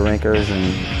roller rinkers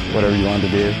and whatever you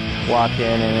wanted to do. Walked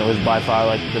in and it was by far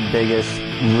like the biggest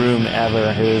room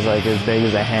ever. It was like as big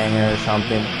as a hangar or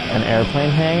something, an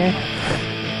airplane hangar.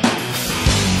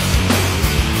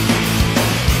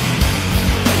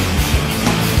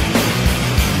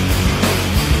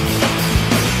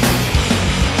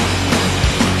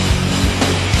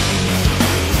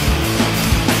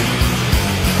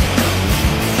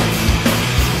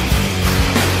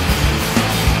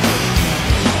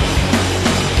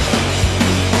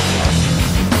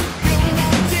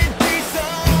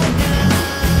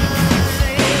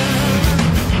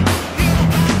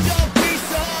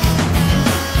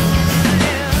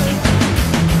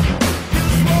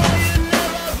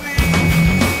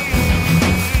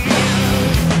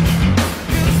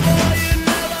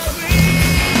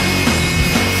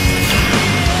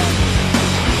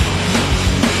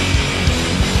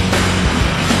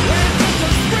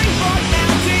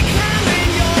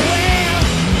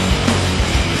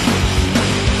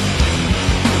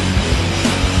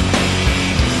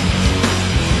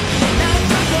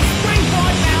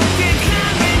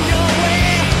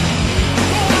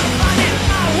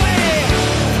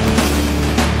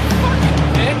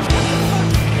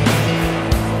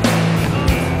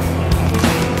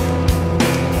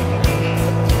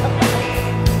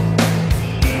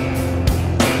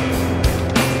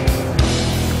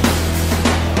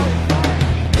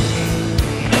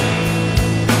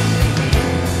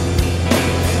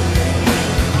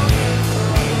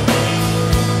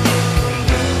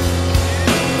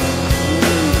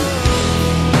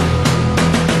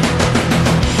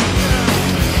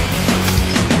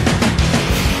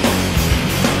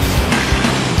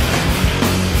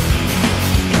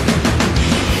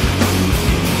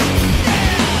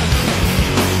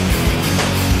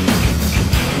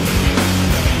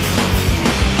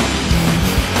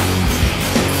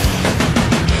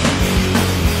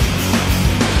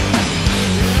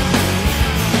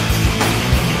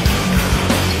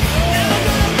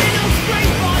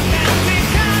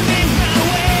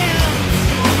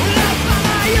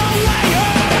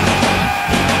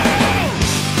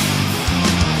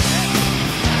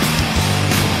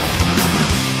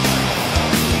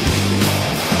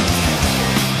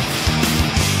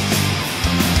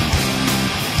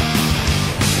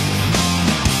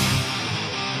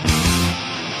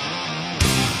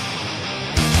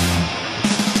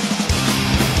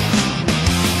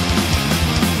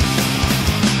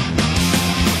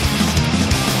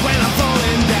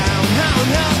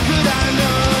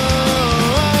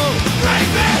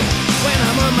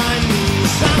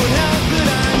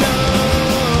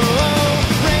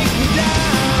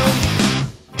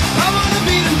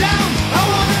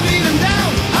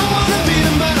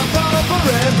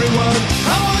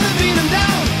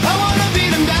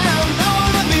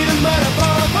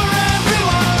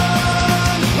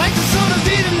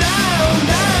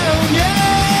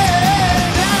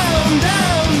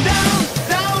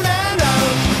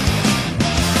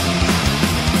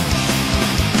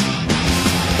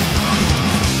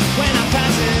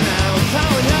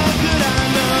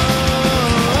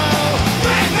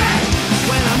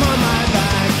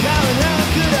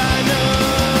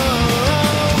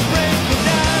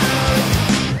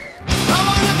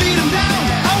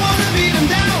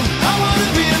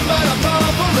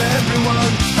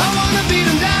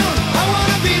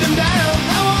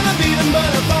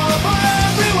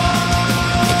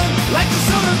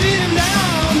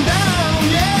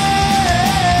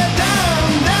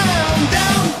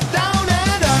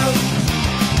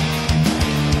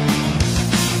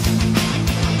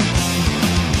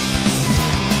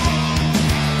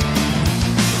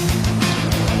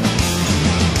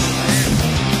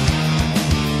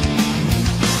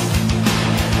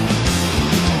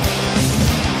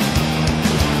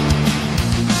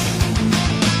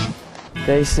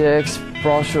 Day 6,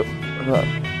 Brussels.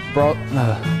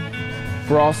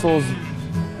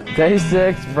 Day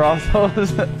 6,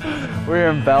 Brussels. We're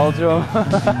in Belgium.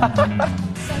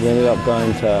 We ended up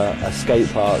going to a skate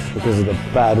park because of the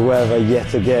bad weather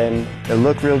yet again. It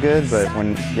looked real good, but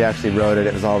when you actually rode it,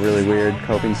 it was all really weird.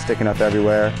 Coping sticking up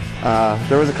everywhere.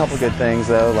 There was a couple good things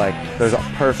though, like there's a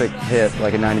perfect hip,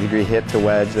 like a 90-degree hip to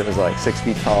wedge that was like 6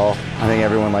 feet tall. I think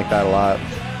everyone liked that a lot.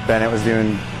 Bennett was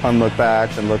doing unlook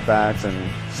backs and look backs and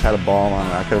just had a ball on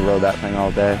it. I could have rode that thing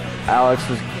all day. Alex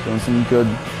was doing some good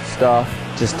stuff,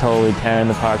 just totally tearing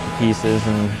the park to pieces.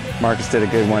 And Marcus did a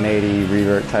good 180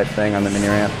 revert type thing on the mini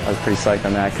ramp. I was pretty psyched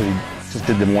on that because he just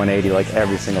did the 180 like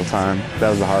every single time.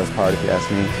 That was the hardest part if you ask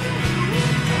me.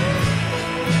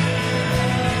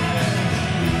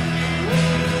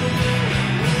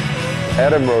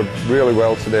 Adam rode really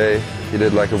well today. He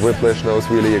did like a whiplash nose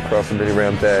wheelie across the mini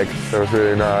ramp deck. That was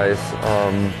really nice.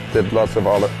 Did lots of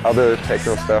other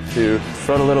techno stuff too.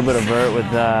 Rode a little bit of vert with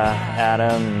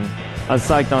Adam. I was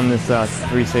psyched on this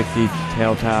 360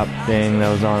 tail tap thing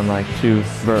that was on like 2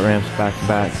 vert ramps back to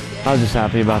back. I was just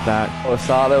happy about that.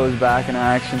 Osada was back in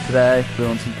action today,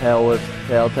 doing some tail whips,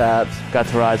 tail taps. Got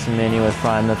to ride some mini with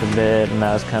Fry Nothing Bit, and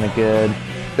that was kind of good.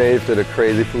 Dave did a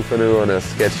crazy Fufanu on a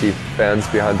sketchy fence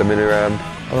behind the mini ramp.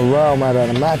 On a rail made out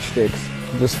of matchsticks.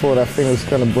 Just thought that thing was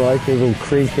going to break, it was all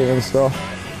creaking and stuff.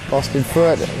 Busted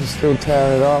through it, still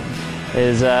tearing it up. It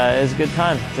was a good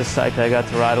time. Just psyched I got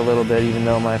to ride a little bit, even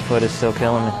though my foot is still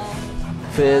killing me.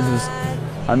 Fizz was,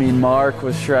 Mark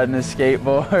was shredding his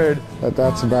skateboard.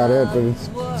 That's about it, but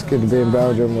it's good to be in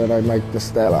Belgium where they make the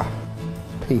Stella.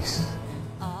 Peace.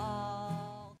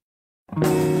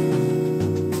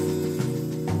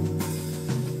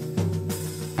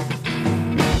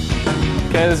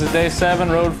 Okay, this is day 7,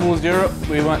 Road Fools Europe.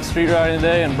 We went street riding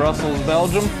today in Brussels,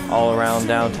 Belgium. All around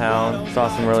downtown, saw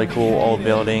some really cool old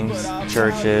buildings,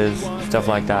 churches, stuff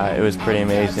like that. It was pretty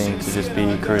amazing to just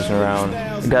be cruising around.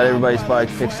 We got everybody's bike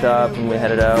fixed up and we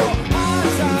headed out.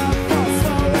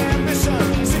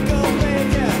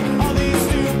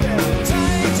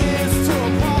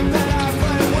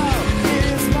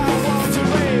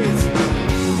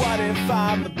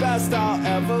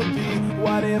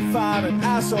 What if I'm an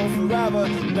asshole forever?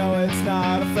 No, it's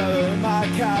not a feather in my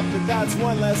cap, but that's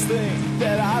one less thing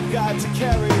that I've got to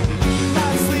carry.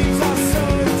 My sleeves are so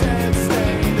dead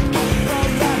stained.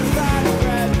 From that fat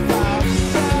red cloud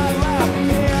that I left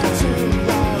here too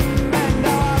long, and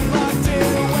now I'm locked in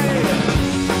a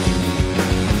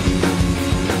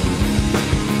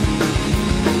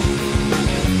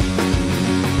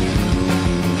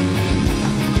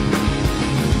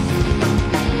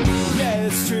Yeah,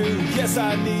 it's true. Yes,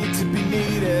 I need to be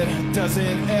needed.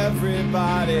 Doesn't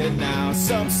everybody now?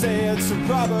 Some say it's a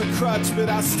rubber crutch, but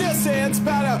I still say it's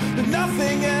better than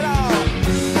nothing at all.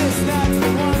 This next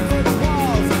one for the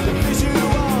walls, the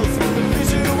visuals,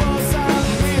 I'll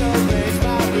rearrange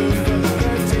my room for the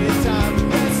 13th time.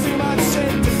 There's too much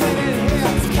shit to fit in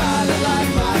here. It's kinda like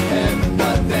my head,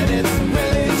 but then it's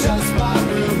really just my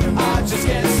room. I just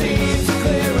can't seem to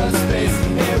clear a space.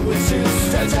 It was to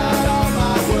stretch out all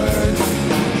my words.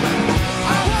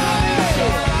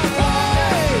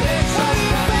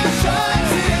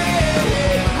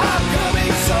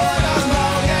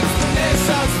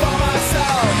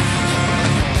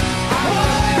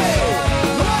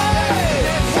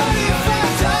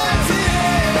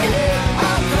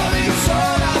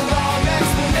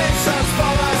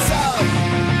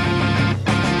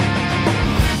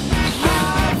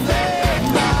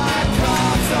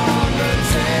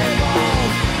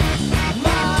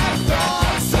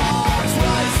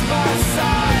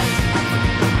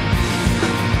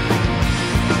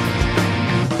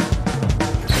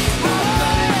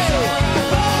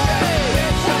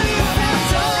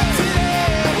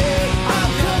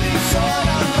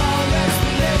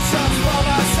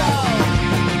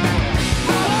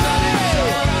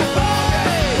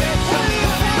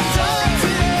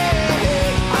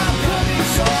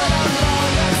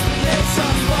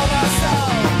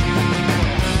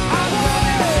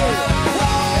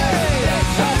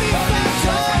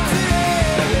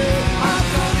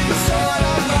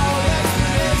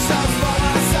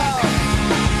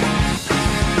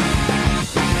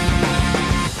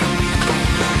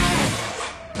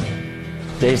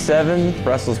 Day 7,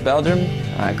 Brussels, Belgium.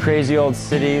 Crazy old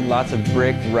city, lots of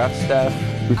brick, rough stuff.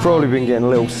 We've probably been getting a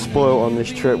little spoiled on this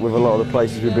trip with a lot of the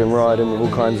places we've been riding, with all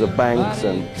kinds of banks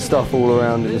and stuff all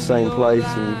around in the same place.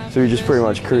 And so we just pretty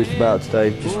much cruised about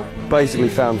today. Just basically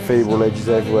found feeble ledges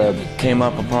everywhere. Came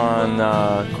up upon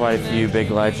quite a few big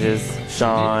ledges.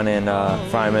 Sean and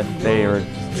Frymouth, they were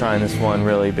trying this one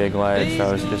really big ledge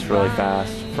that was just really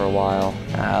fast for a while.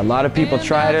 A lot of people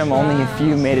tried them, only a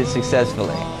few made it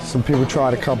successfully. Some people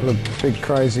tried a couple of big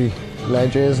crazy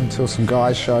ledges until some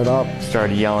guys showed up.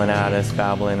 Started yelling at us,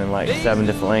 babbling in like 7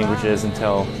 different languages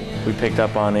until we picked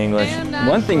up on English.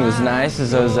 One thing was nice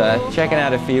is I was checking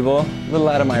out a feeble, a little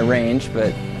out of my range, but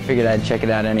I figured I'd check it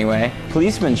out anyway.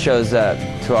 Policeman shows up.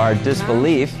 To our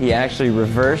disbelief, he actually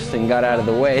reversed and got out of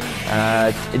the way.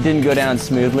 It didn't go down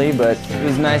smoothly, but it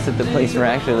was nice that the police were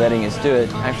actually letting us do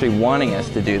it, actually wanting us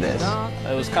to do this.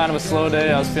 It was kind of a slow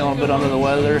day. I was feeling a bit under the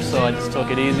weather, so I just took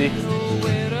it easy.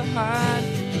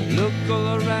 Look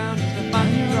all around,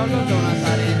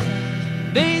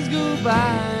 days go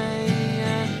by.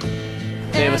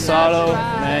 Dave Asado,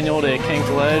 manual to a kinked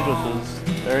ledge, which was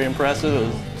very impressive. It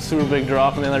was a super big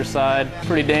drop on the other side.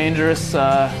 Pretty dangerous.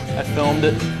 I filmed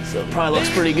it, so it probably looks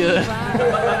pretty good.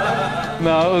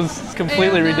 No, it was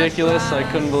completely ridiculous. I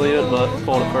couldn't believe it, but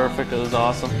pulled it perfect. It was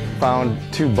awesome. Found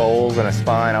 2 bowls and a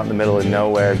spine out in the middle of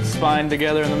nowhere. Spine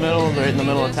together in the middle, right in the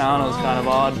middle of town. It was kind of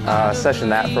odd. Sessioned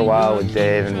that for a while with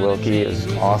Dave and Wilkie. It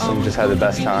was awesome. Just had the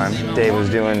best time. Dave was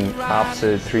doing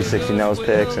opposite 360 nose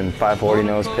picks and 540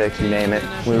 nose picks, you name it.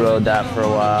 We rode that for a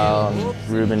while.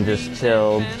 Ruben just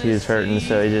chilled. He was hurting,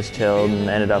 so he just chilled and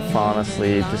ended up falling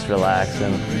asleep, just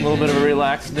relaxing. A little bit of a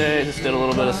relaxed day. Just did a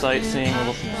little bit of sightseeing,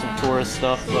 some tourist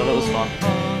stuff, but it was fun.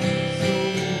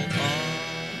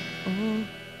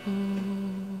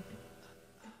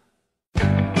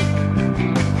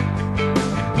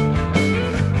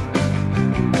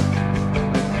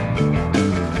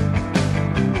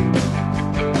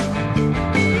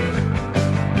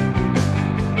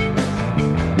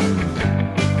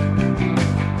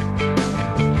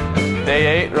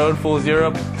 Day 8, Road Fools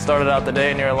Europe. Started out the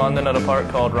day near London at a park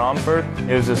called Romford.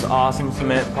 It was this awesome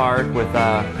cement park with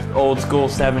old school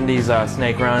 70s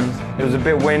snake runs. It was a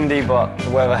bit windy, but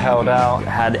the weather held out. It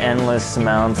had endless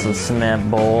amounts of cement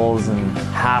bowls and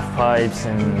half pipes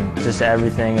and just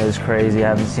everything. It was crazy. I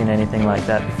haven't seen anything like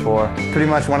that before. Pretty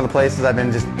much one of the places I've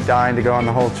been just dying to go on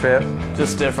the whole trip.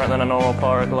 Just different than a normal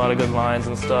park, a lot of good lines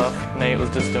and stuff. Nate was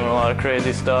just doing a lot of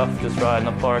crazy stuff, just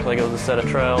riding the park like it was a set of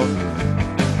trails.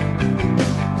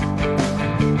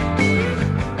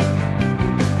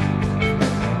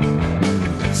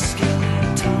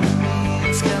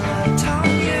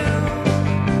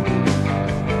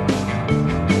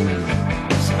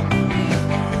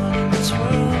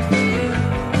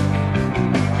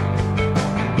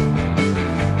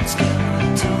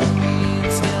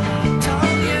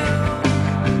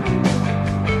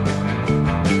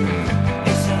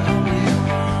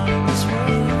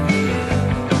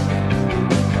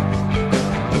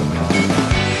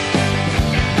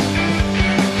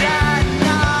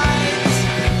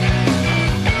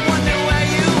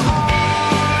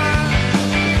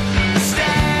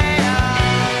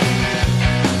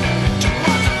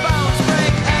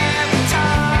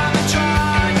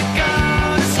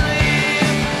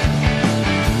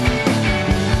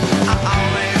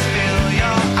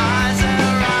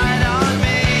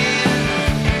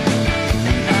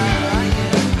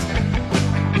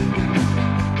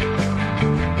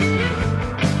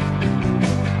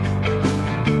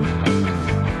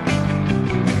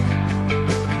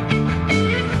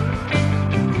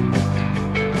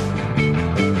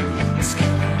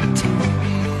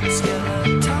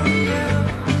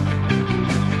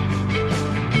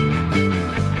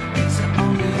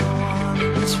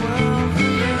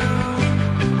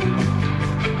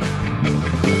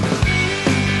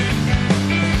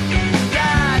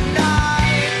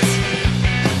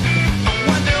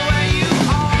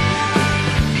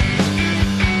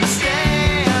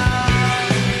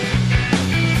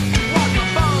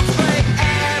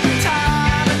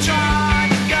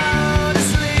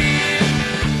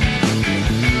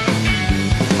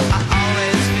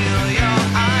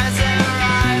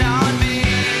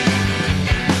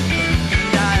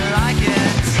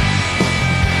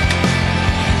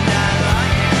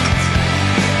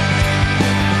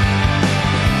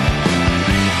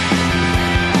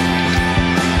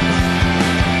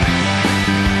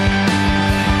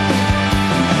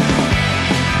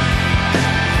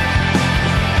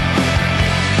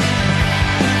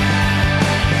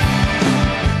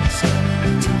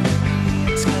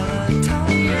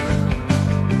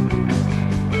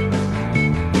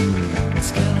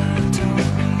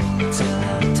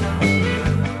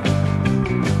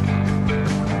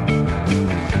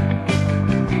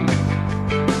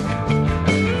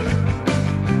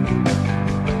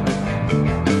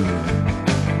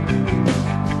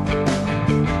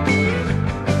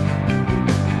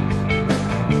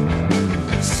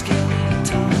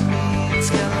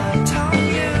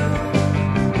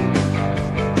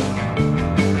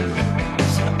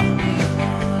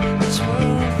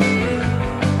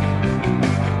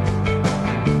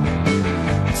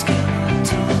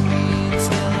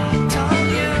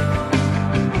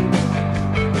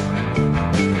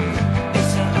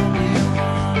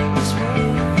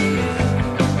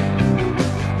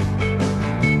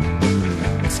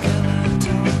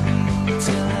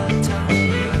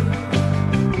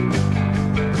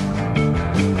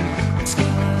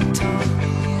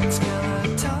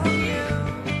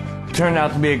 Turned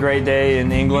out to be a great day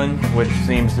in England, which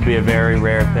seems to be a very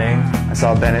rare thing. I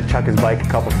saw Bennett chuck his bike a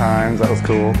couple times. That was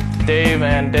cool. Dave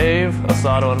and Dave,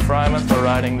 Asado and Frymouth, are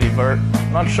riding the Vert.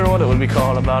 I'm not sure what it would be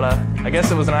called. I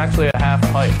guess it was actually a half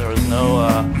pipe. There was no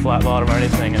flat bottom or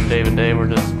anything, and Dave were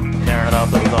just tearing it up.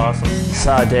 That was awesome.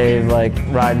 Saw Dave like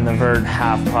riding the vert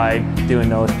half pipe, doing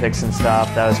nose picks and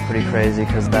stuff. That was pretty crazy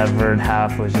because that vert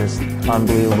half was just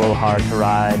unbelievable hard to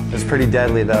ride. It was pretty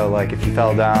deadly though, like if you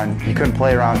fell down, you couldn't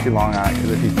play around too long on it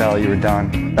because if you fell, you were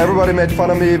done. Everybody made fun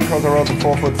of me because I rode the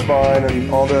 4-foot spine,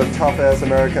 and all the tough-ass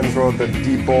Americans rode the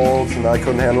deep balls, and I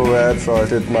couldn't handle that, so I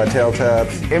did my tail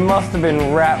taps. It must have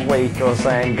been rat week or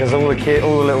something, because all the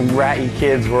little ratty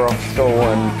kids were off school,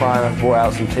 and Brian brought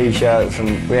out some t-shirts,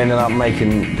 and we ended up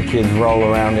making the kids roll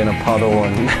around in a puddle,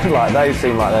 and like they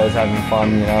seemed like they was having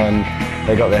fun, you know, and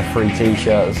they got their free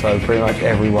t-shirts, so pretty much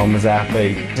everyone was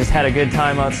happy. Just had a good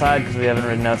time outside because we haven't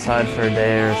ridden outside for a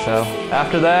day or so.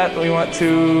 After that, we went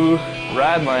to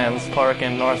Radlands Park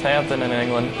in Northampton in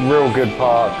England. Real good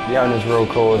park. The owner's real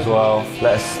cool as well.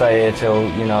 Let us stay here till,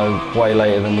 you know, way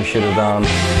later than we should have done.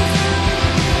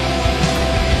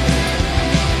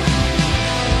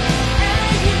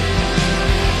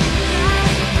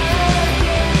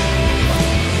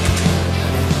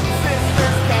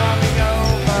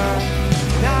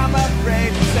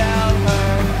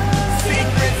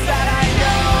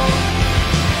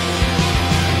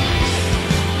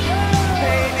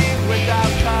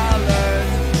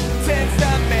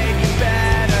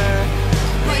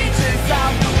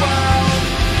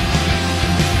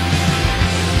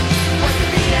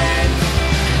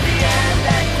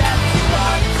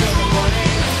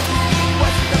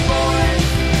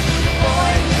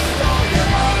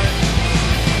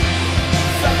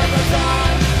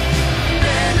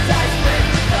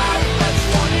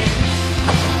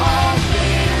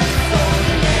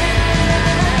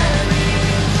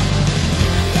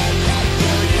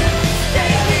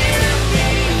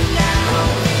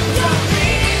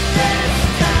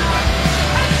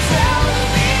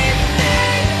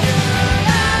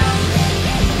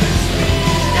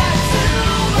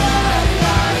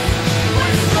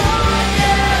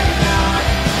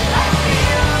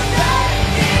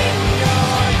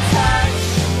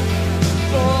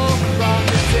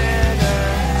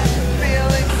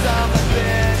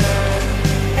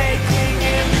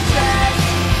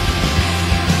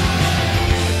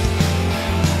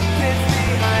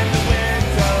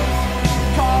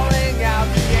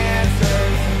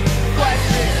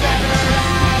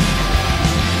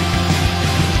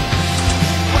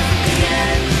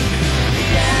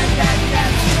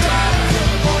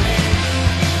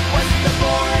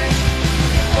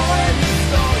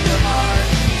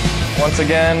 Once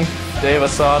again, Dave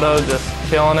Asado just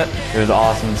killing it. It was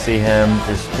awesome to see him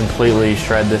just completely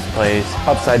shred this place.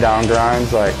 Upside down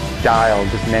grinds, like dial,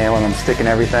 just nailing them, sticking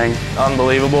everything.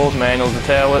 Unbelievable. Manuals to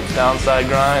tail whips, downside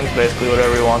grinds, basically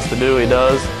whatever he wants to do, he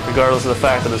does, regardless of the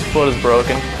fact that his foot is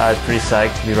broken. I was pretty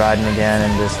psyched to be riding again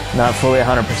and just not fully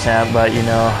 100%, but you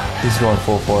know, he's going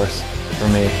full force for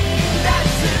me.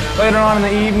 Later on in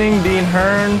the evening, Dean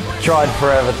Hearn tried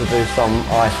forever to do some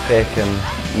ice pick and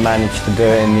managed to do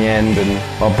it in the end, and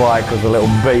my bike was a little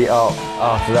beat up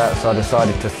after that, so I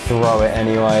decided to throw it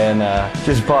anyway, and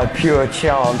just by pure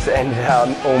chance it ended up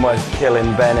almost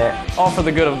killing Bennett. All for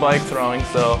the good of bike throwing,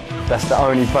 so that's the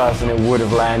only person it would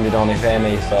have landed on, if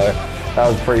any, so that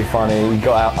was pretty funny. We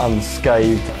got out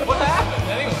unscathed. What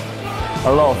happened anyway?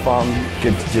 A lot of fun.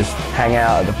 Good to just hang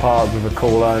out at the park with a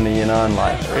cool owner, you know, and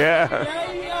like, yeah.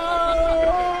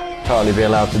 Totally be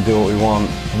allowed to do what we want.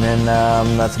 And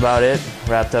then that's about it.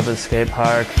 Wrapped up at the skate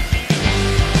park.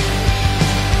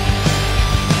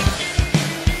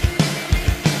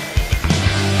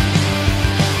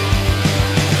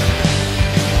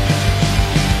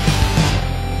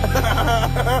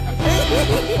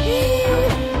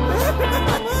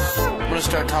 I'm gonna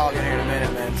start talking here in a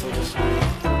minute, man, so just...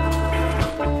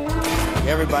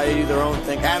 Everybody do their own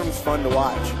thing. Adam's fun to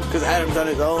watch, because Adam's on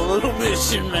his own little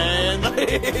mission, man.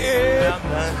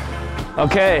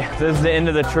 Okay, this is the end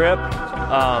of the trip.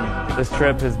 This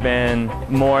trip has been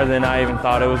more than I even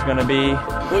thought it was going to be.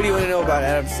 What do you want to know about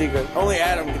Adam's secret? Only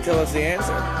Adam can tell us the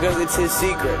answer, because it's his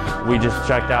secret. We just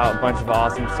checked out a bunch of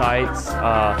awesome sites.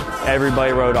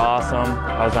 Everybody rode awesome.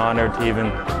 I was honored to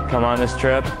even come on this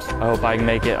trip. I hope I can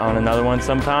make it on another one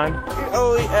sometime.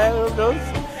 Only Adam knows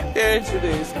the answer to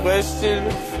this question,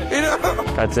 you know?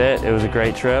 That's it. It was a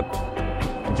great trip.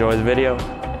 Enjoy the video.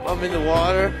 I'm in the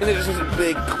water, and there's just a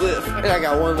big cliff, and I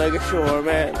got one leg ashore,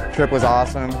 man. Trip was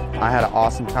awesome. I had an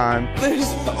awesome time. There's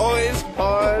always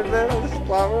hard, man. I'm just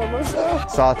flopping on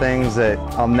myself. Saw things that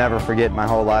I'll never forget my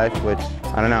whole life, which,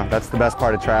 I don't know, that's the best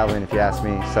part of traveling if you ask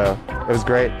me. So it was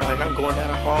great. Like, I'm going down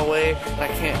a hallway, and I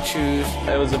can't choose.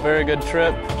 It was a very good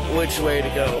trip. Which way to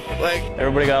go? Like,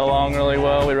 everybody got along really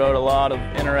well. We rode a lot of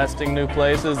interesting new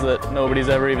places that nobody's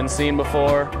ever even seen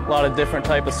before. A lot of different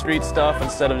type of street stuff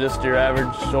instead of just your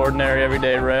average short ordinary,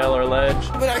 everyday rail or ledge.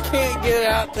 But I can't get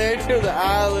out there to the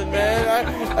island,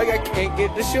 man. I can't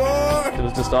get to shore. It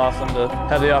was just awesome to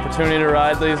have the opportunity to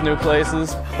ride these new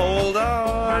places. Hold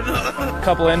on. A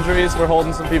couple injuries were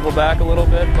holding some people back a little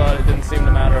bit, but it didn't seem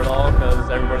to matter at all because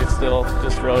everybody still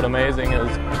just rode amazing. It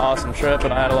was an awesome trip,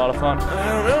 and I had a lot of fun.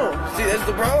 I don't know. See, that's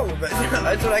the problem.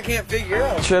 That's what I can't figure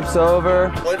out. Trip's over.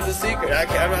 What's the secret?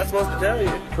 I'm not supposed to tell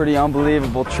you. Pretty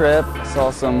unbelievable trip. Saw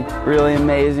some really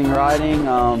amazing riding.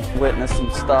 Witnessed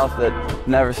some stuff that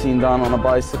never seen done on a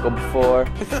bicycle before.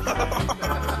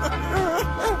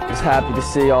 Was happy to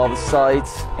see all the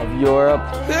sights of Europe.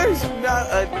 There's not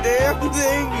a damn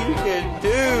thing you can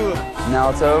do. Now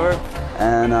it's over,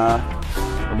 and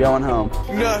we're going home.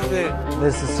 Nothing.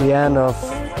 This is the end of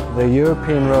the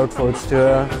European Road Forge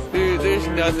Tour. Dude, there's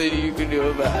nothing you can do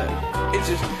about it. It's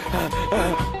just...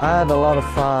 I had a lot of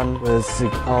fun with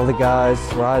all the guys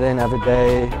riding every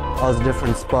day, all the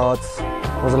different spots.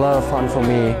 It was a lot of fun for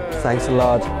me. Thanks a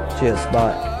lot. Cheers.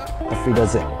 Bye. Auf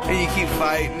Wiedersehen. And you keep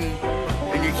fighting,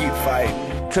 and you keep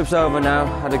fighting. Trip's over now.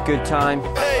 Had a good time.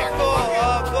 Hey,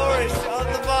 Boris, on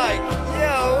the bike.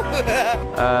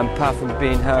 Yo! Apart from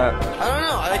being hurt. I don't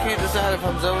know. I can't decide if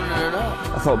I'm zoning or not.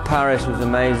 I thought Paris was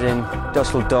amazing.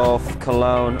 Dusseldorf,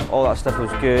 Cologne, all that stuff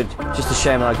was good. Just a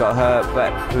shame I got hurt,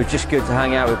 but it was just good to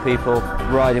hang out with people,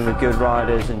 riding with good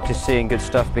riders and just seeing good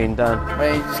stuff being done.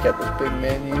 Man, you just got this big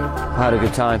menu. I had a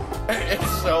good time.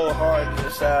 It's so hard to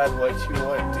decide what you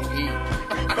want to eat.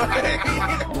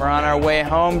 We're on our way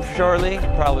home shortly,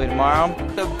 probably tomorrow.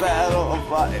 The battle of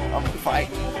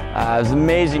fighting. It was an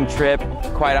amazing trip.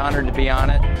 Quite honored to be on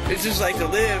it. It's just like to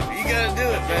live. You gotta do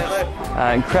it,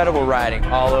 man. Incredible riding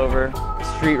all over.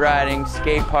 Street riding,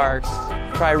 skate parks.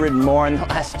 Probably ridden more in the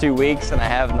last 2 weeks than I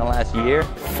have in the last year.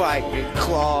 Fighting,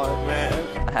 clawing, man.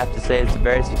 I have to say it's a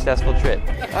very successful trip.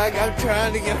 I'm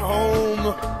trying to get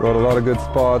home. Rode a lot of good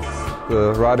spots.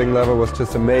 The riding level was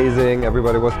just amazing.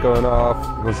 Everybody was going off.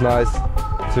 It was nice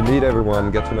to meet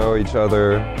everyone, get to know each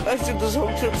other. That's what this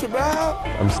whole trip's about.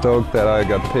 I'm stoked that I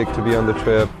got picked to be on the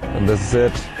trip, and this is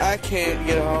it. I can't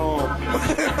get home.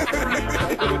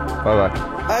 Bye-bye.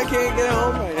 I can't get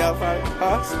home right now if I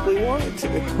possibly wanted to.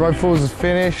 Road Falls is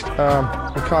finished.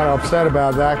 I'm kind of upset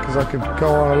about that because I could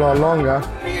go on a lot longer.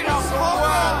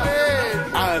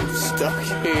 I'm stuck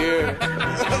here.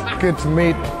 Good to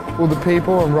meet all the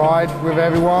people and ride with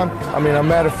everyone. I mean, I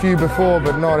met a few before,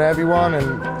 but not everyone,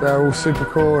 and they're all super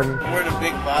cool. And we're the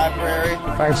big library.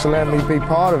 Thanks for letting me be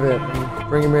part of it and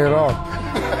bringing me along.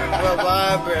 The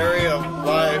library of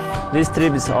life. This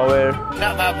trip is over.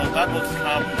 Not my book's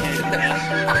complicated.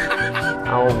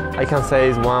 I can say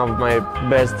it's one of my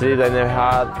best trips I never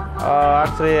had.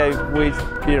 Actually, I wish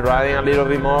to be riding a little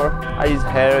bit more. I just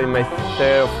had in my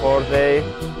third or fourth day,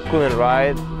 couldn't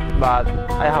ride, but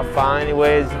I have fun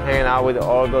anyways, hanging out with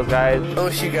all those guys. I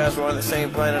wish you guys were on the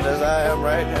same planet as I am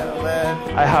right now,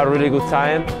 man. I had a really good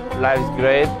time. Life is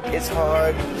great. It's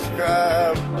hard to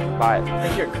describe. Bye. I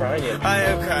think you're crying yet. I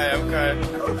am crying, I'm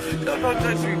crying. Don't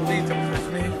touch me, please don't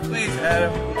touch me. Please,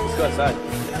 Adam. Let's go outside.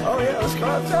 Oh yeah, let's go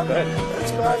outside. Go ahead.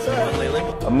 Let's go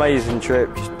outside. Amazing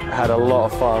trip, just had a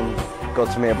lot of fun.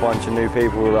 Got to meet a bunch of new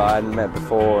people that I hadn't met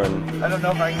before, and I don't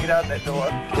know if I can get out that door.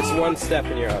 It's one step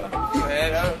and you're out.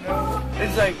 Man, I don't know.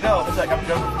 It's like I'm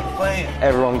jumping from the plane.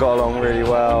 everyone got along really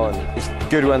well, and it's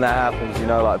good when that happens, you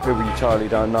know, like people you totally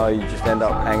don't know, you just end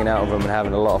up hanging out with them and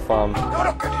having a lot of fun.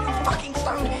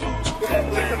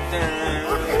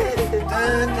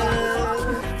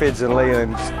 Fids and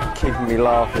Leland just keeping me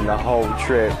laughing the whole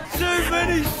trip. So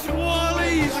many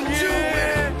swallies,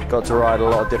 yeah! Got to ride a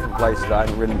lot of different places that I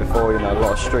hadn't ridden before, you know, a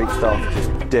lot of street stuff, just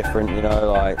different, you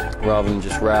know, like rather than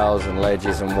just rails and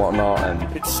ledges and whatnot.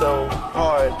 And it's so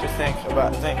hard to think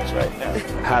about things right now.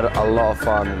 Had a lot of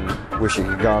fun and wish it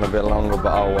could go on a bit longer,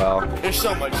 but oh well. There's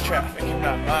so much traffic, I'm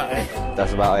not lying.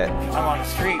 That's about it. I'm on a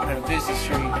street, in a busy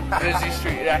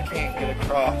street I can't get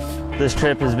across. This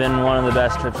trip has been one of the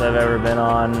best trips I've ever been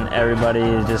on. Everybody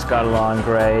just got along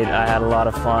great. I had a lot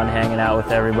of fun hanging out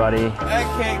with everybody. I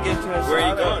can't get to a Where are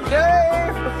you going?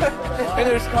 Dave! And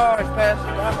there's cars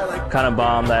passing by. Like... Kind of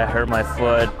bummed that I hurt my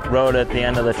foot. Rode at the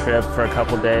end of the trip for a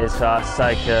couple days, so I was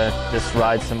psyched to just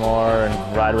ride some more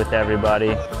and ride with everybody.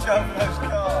 Watch out for those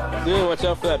cars. Dude, watch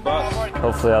out for that bus.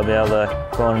 Hopefully I'll be able to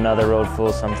go on another road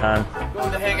full sometime.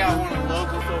 Going to hang out with one of the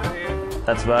locals over here.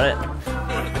 That's about it.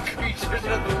 One of the creatures of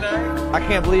the night. I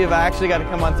can't believe I actually got to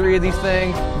come on 3 of these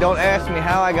things. Don't ask me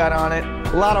how I got on it.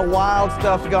 A lot of wild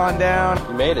stuff's gone down.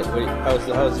 You made it. How's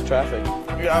the traffic?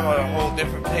 I'm on a whole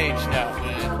different page now,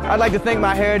 man. I'd like to thank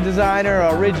my hair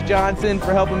designer, Ridge Johnson,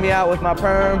 for helping me out with my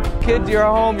perm. Kids, you're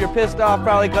home. You're pissed off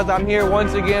probably because I'm here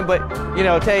once again, but, you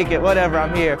know, take it. Whatever,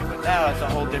 I'm here. But now it's a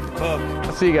whole different book.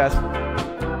 I'll see you guys.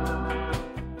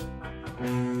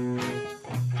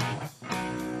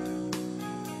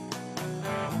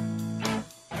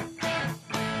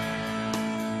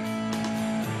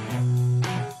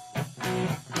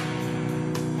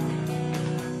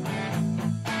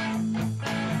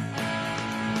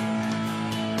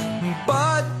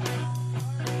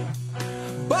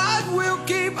 But we'll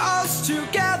keep us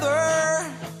together.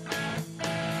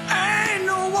 Ain't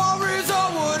no worries or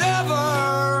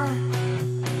whatever.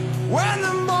 When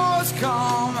the boys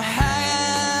come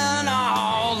hanging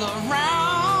all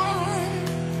around,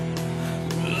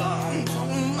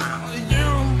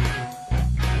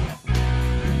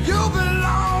 you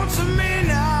belong to me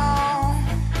now.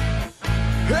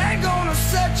 Ain't gonna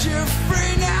set you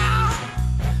free now.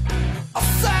 I've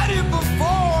said it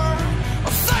before.